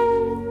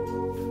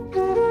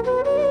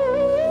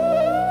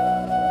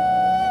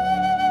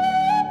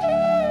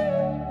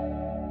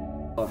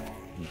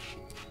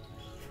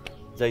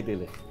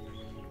 যাইতেলে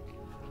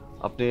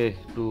আপনি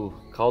একটু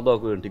খাওয়া দাওয়া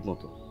করেন ঠিক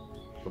মতো।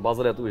 তো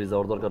বাজারে এত বেশি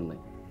যাওয়ার দরকার নাই,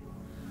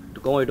 একটু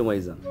কমাই টমাই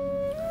যান।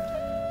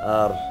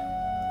 আর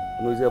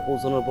ওই জায়গায়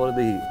পৌঁছানোর পরে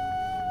দেখি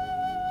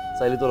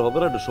চাইলে তোর হবে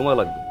না, একটু সময়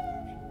লাগবে।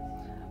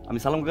 আমি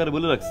সালাম কাকারে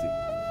বলে রাখছি,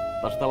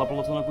 তার সাথে আলাপ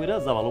আলোচনা কইরা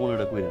যা ভালো মনে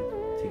এটা কইরা।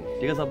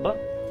 ঠিক আছে আব্বা?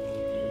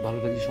 ভালো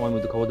থাকিস, সময়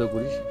মতো খাওয়া দাওয়া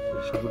করিস,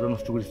 শরীরটা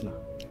নষ্ট করিস না।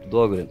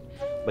 দোয়া করেন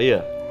ভাইয়া।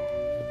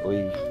 ওই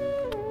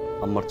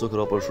আমার চোখের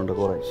অপারেশনটা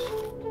করাইস,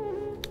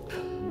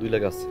 2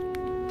 লাখ আছে,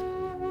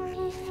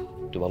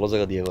 একটু ভালো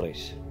জায়গা দিয়ে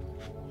করাইস।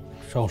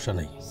 সমস্যা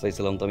নাই।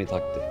 চাইছিলাম তো আমি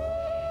থাকতে,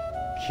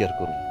 কি আর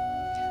করুন,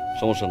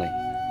 সমস্যা নাই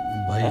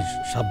ভাই।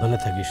 সাবধানে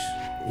থাকিস,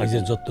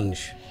 নিজের যত্ন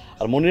নিস।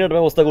 আর মনিরার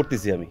ব্যবস্থা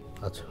করতেছি আমি।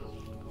 আচ্ছা,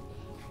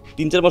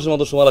 3-4 মাসের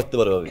মতো সময় লাগতে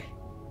পারে ভাবি।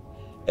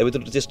 এর ভিতরে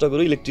একটু চেষ্টা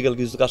করি ইলেকট্রিক্যাল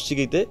কিছু কাজ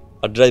শিখাইতে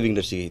আর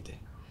ড্রাইভিংটা শিখাইতে।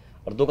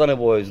 আর দোকানে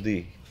বয় যদি।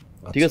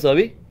 ঠিক আছে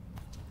ভাবি,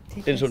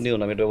 টেনশন নিও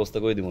না, আমি একটা ব্যবস্থা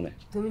করে দিব না।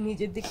 তুমি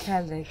নিজের দিক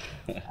খেয়াল রাখো,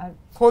 আর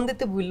ফোন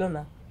দিতে ভুললো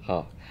না।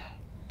 হ্যাঁ,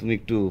 তুমি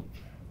একটু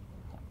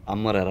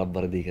আম্মার আর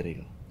আব্বারে দেখে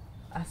রেখো।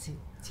 আছি,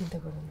 চিন্তা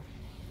করো না।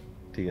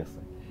 ঠিক আছে।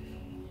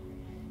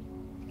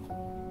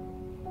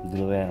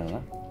 দিল ভাই না,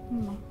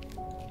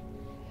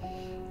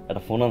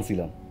 একটা ফোন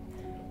আনছিলাম,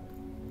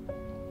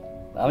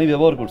 আমি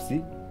ব্যবহার করছি,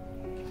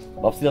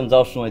 ভাবছিলাম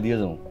যাওয়ার সময় দিয়ে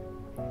যাবো।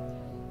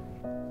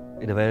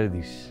 এটা বাইরে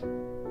দিস,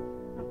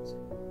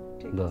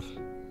 ধর,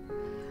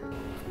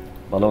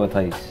 ভালোভাবে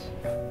থাইস।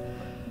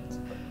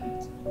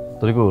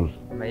 তরিকুল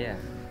ভাইয়া,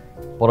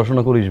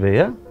 পড়াশোনা করিস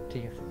ভাইয়া।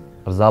 ঠিক আছে।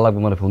 আর যা লাগবে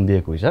মানে ফোন দিয়ে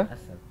কইস। হ্যাঁ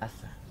আচ্ছা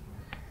আচ্ছা।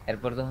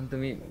 এরপর যখন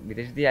তুমি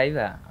বিদেশ দিয়ে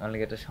আইবা, আমার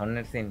লাগে একটা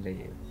স্বর্ণের চেইন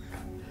লইয়ে।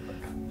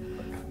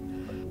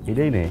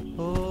 এটাই নে,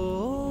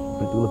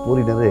 তুই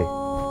পরি না রে,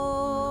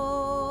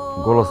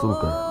 গলা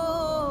চুলকা।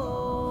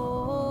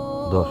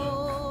 ধর,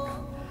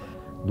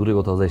 দূরে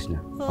কোথাও যাইস না,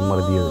 আমার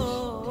দিয়ে যাইস।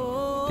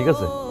 ঠিক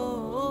আছে?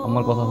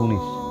 আমার কথা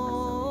শুনিস,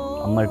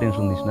 আমার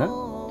টেনশন দিস না।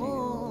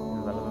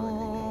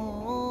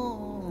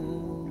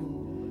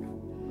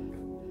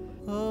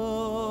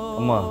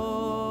 আম্মা,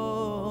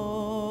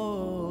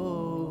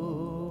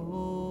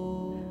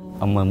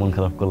 আম্মা মন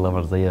খারাপ করলে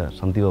আবার যাইয়া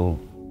শান্তি পাবো।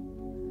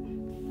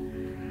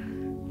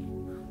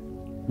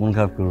 মন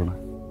খারাপ করো না,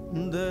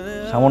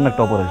 সামান্য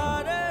একটা অপারেশন,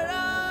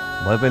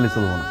 ভয় পাইলে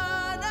চলবো না।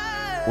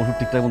 ওষুধ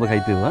ঠিকঠাক মতো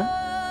খাইতে হবে। হ্যাঁ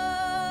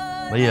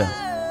ভাইয়া,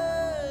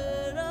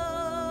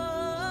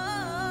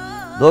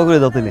 দোয়া করে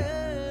দাও তাহলে।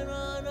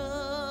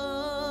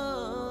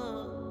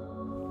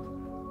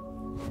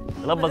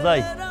 আব্বা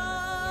যাই।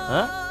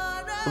 হ্যাঁ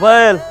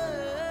সুবাইল,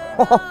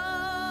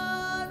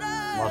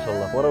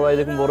 মাশাআল্লাহ বড় ভাই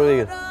দেখুন বড় হয়ে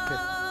গেছে।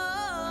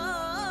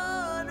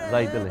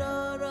 যাই তাহলে।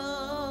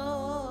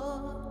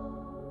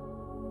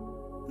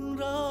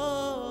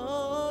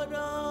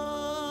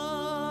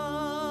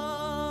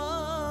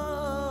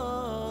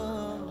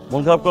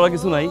 মন খারাপ করার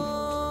কিছু নাই,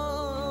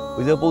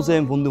 ওই জায়গায় পৌঁছে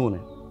আমি ফোন দেবো না।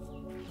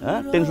 হ্যাঁ,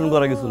 টেনশন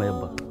করার কিছু নাই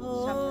আব্বা।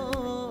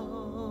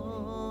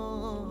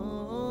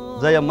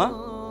 যাই আম্মা।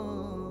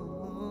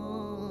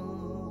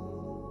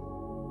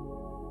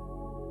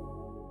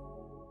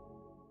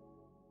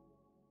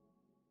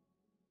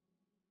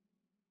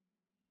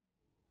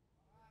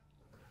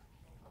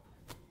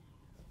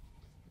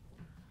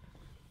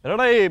 এরা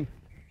নাই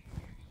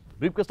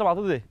ব্রিফকেসটা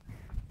মাথা দে,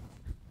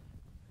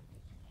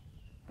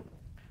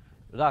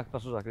 রাখ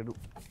পাশে রাখ, একটু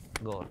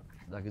গর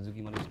রাখি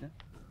ঝুঁকি মারিস না।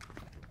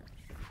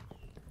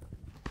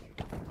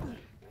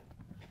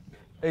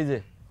 এই যে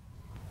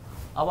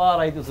আবার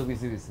আইতেছো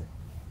পিছে পিছে।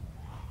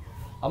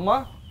 আম্মা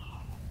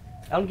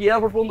এখন কি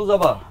এয়ারপোর্ট পর্যন্ত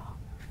যাবা?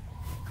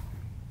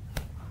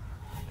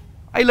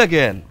 আইলা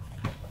কেন?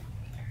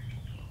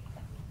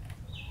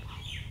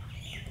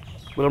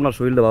 বললাম না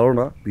শরীরটা ভালো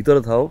না,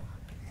 ভিতরে থাও।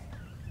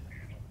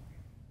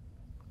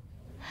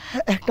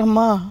 একটা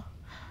মা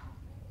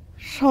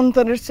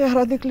সন্তানের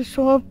চেহারা দেখলে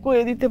সব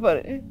কয়ে দিতে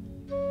পারে।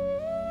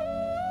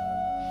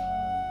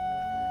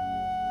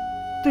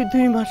 তুই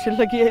 2 মাসের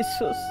লাগিয়ে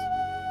আইসোস,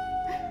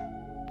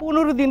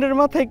 15 দিনের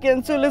মাথায় কেন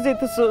চলে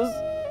যেতেছোস?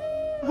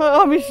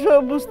 আমি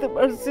সব বুঝতে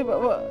পারছি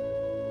বাবা,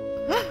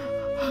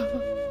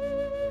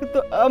 কিন্তু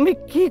আমি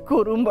কি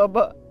করুম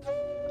বাবা?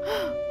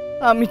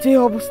 আমি যে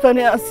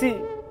অবস্থানে আছি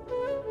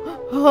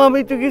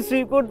আমি তো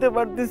কিছুই করতে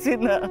পারতেছি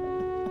না।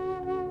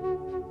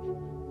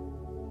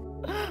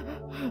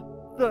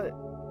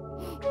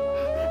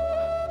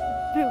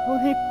 তুই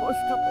অনেক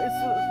কষ্ট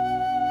পাইছিস,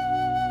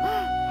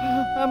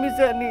 আমি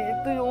জানি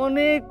তুই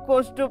অনেক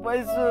কষ্ট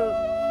পাইছিস,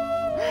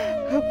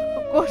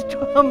 কষ্ট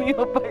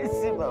আমিও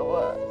পাইছি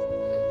বাবা।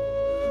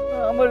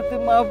 আমার তুই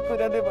মাফ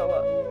করে দে বাবা,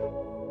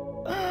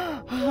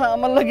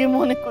 আমার লাগে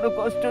মনে করে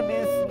কষ্ট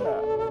দিস না।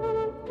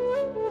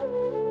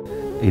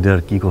 এটার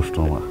কি কষ্ট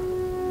মা?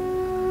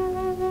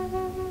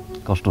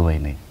 কষ্ট পাই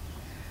নাই।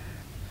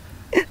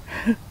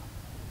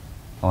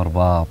 আমার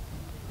বাপ,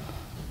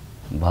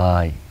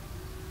 ভাই,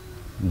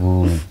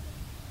 বোন,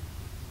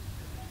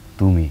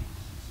 তুমি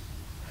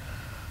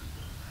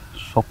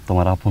সব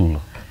তোমার আপন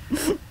লোক।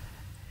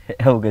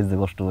 এও গেছে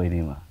কষ্ট পাইনি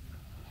মা।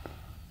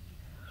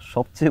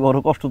 সবচেয়ে বড়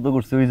কষ্ট তো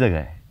করছে ওই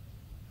জায়গায়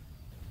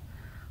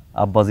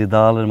আব্বাজি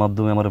দালালের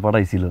মাধ্যমে আমার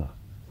পাঠাইছিল।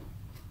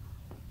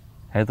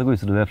 হ্যাঁ তো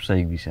কইছিল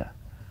ব্যবসায়িক ভিসা,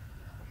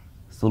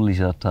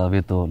 40,000 টাকা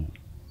বেতন,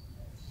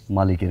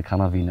 মালিকের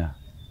খানা পিনা,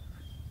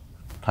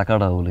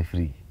 থাকাটা বলে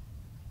ফ্রি।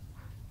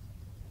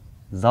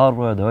 যাওয়ার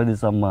পরে ধরে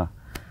দিচ্ছে আম্মা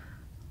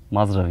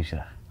মাজরা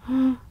ভিসা।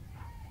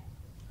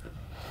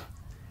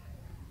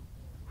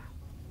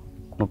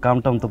 কোনো কাম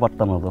টাম তো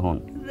পারতাম না তখন,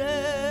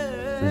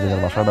 ওই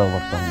জায়গার বাসাটাও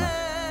পারতাম না,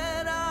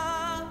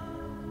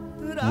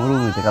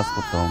 মরুভূমিতে কাজ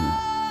করতাম না।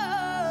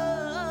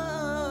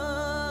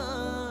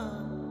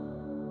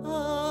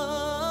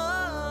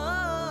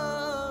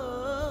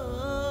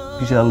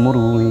 বিশাল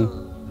মরুভূমি,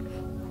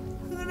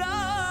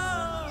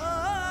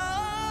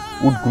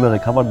 উটগুলারে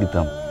খাবার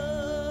দিতাম।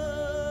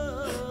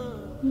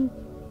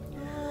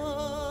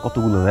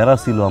 কতগুলো ভেড়া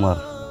ছিল আমার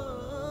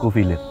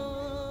কফিলের,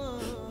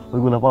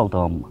 ওইগুলা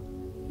পালতাম আম্মা।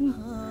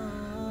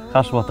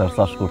 ঘাস পাতার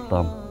চাষ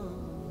করতাম,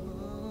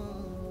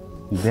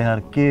 দেহার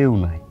কেউ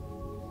নাই,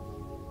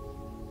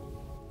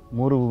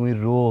 মরুভূমির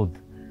রোদ,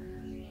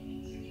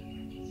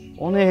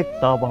 অনেক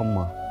তাপ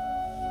আম্মা।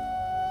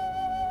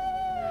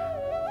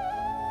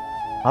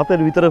 হাতের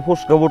ভিতরে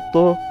ফোসকা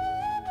পড়তো,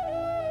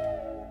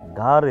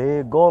 ঘাড়ে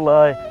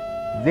গলায়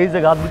যেই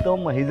জায়গা হাত দিত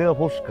আম্মা সেই জায়গা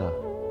ফোসকা।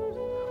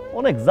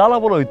 অনেক জ্বালা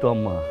বড় হইতো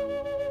আম্মা,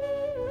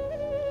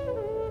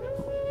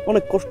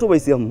 অনেক কষ্ট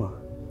পাইছি আম্মা।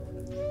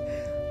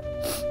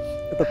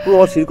 এটা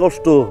প্রবাসীর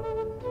কষ্ট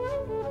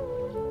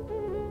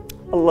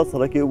আল্লাহ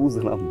ছাড়া কেউ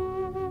বুঝে না আম্মা।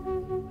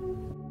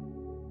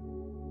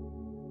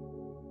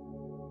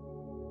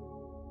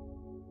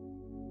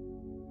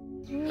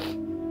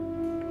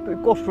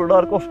 কষ্টটা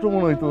আর কষ্ট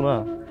মনে হইতো না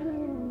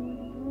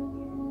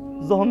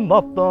যখন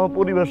ভাবতাম আমার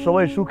পরিবার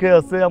সবাই সুখে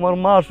আছে, আমার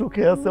মা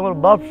সুখে আছে, আমার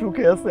বাপ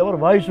সুখে আছে, আমার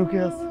ভাই সুখে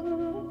আছে,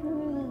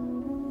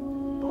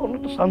 তখন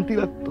একটা শান্তি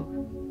লাগতো।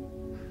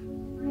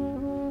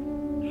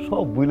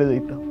 সব ভুলে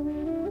যাইতাম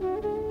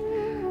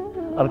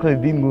আর খালি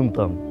দিন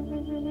গুনতাম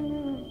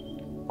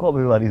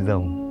কবে বাড়ি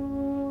যাও,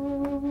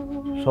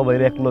 সবাই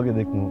এক লগে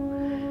দেখবো,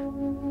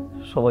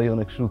 সবাই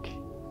অনেক সুখী।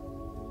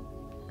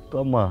 তো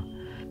আম্মা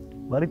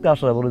বাড়িতে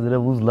আসার পরে যেটা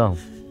বুঝলাম,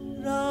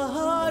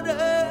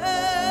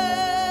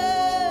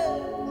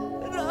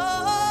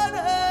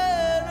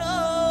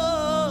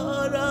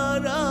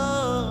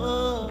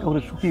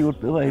 কাউরে সুখী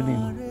করতে পারিনি।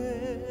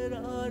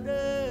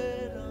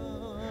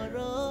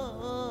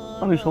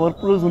 আমি সবার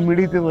প্রয়োজন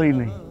মেটাইতে পারি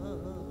নাই।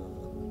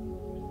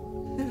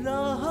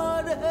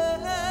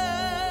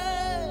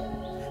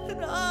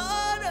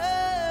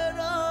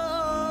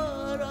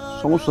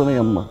 সমস্যা নেই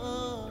আম্মা,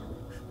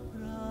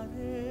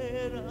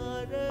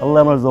 আল্লাহ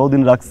আমার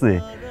যতদিন রাখছে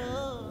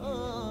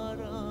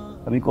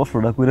আমি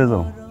কষ্টটা করে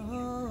যাও,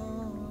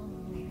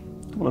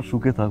 তোমরা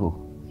সুখে থাকো।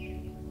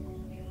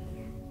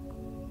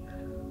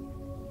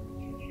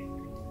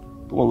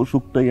 তোমার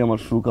সুখটাই আমার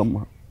সুখ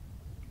আম্মা।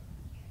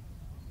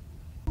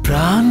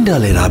 প্রাণ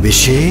প্যান্ডালের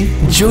আবেশে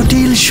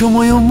জটিল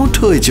সময়ও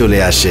মুঠোয় চলে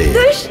আসে।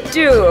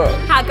 দুষ্টু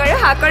হা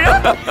করো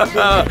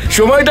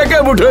সময়টাকে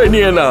মুঠোয়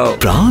নিয়ে নাও।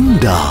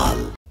 প্রাণডাল।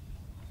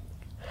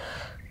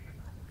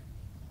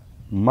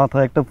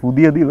 মাথায় একটা ফু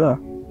দিয়ে দিবা।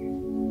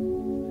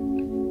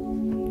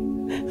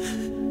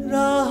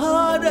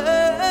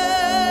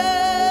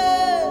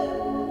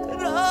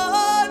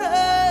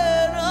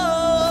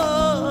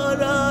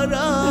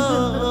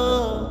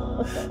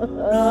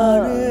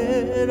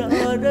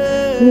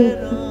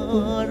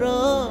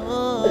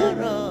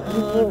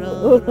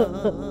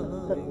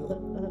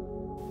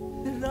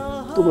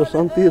 তোমরা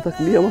শান্তিতে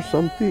থাকলে আমার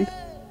শান্তি,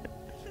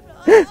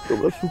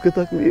 তোমরা সুখে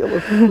থাকলে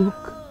আমার সুখ।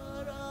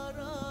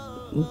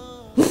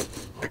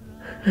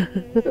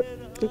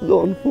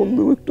 যখন ফোন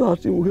দেবো একটু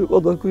হাসি মুখে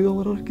কথা কই,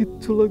 আমার আর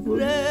কিচ্ছু লাগবে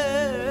না।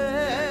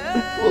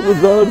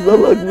 যার যা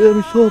লাগবে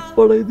আমি সব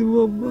পাঠাই দিব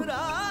আম্মা।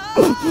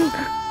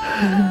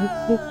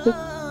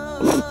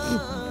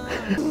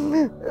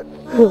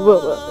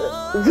 বাবা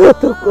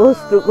যত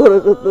কষ্ট করো,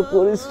 যত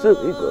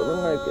পরিশ্রমই করো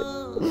না কেন,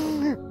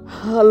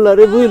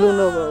 আল্লাহরে ভুলো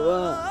না বাবা,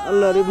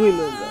 আল্লাহরে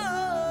ভুলো না,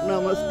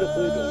 নামাজটা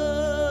পড়ো।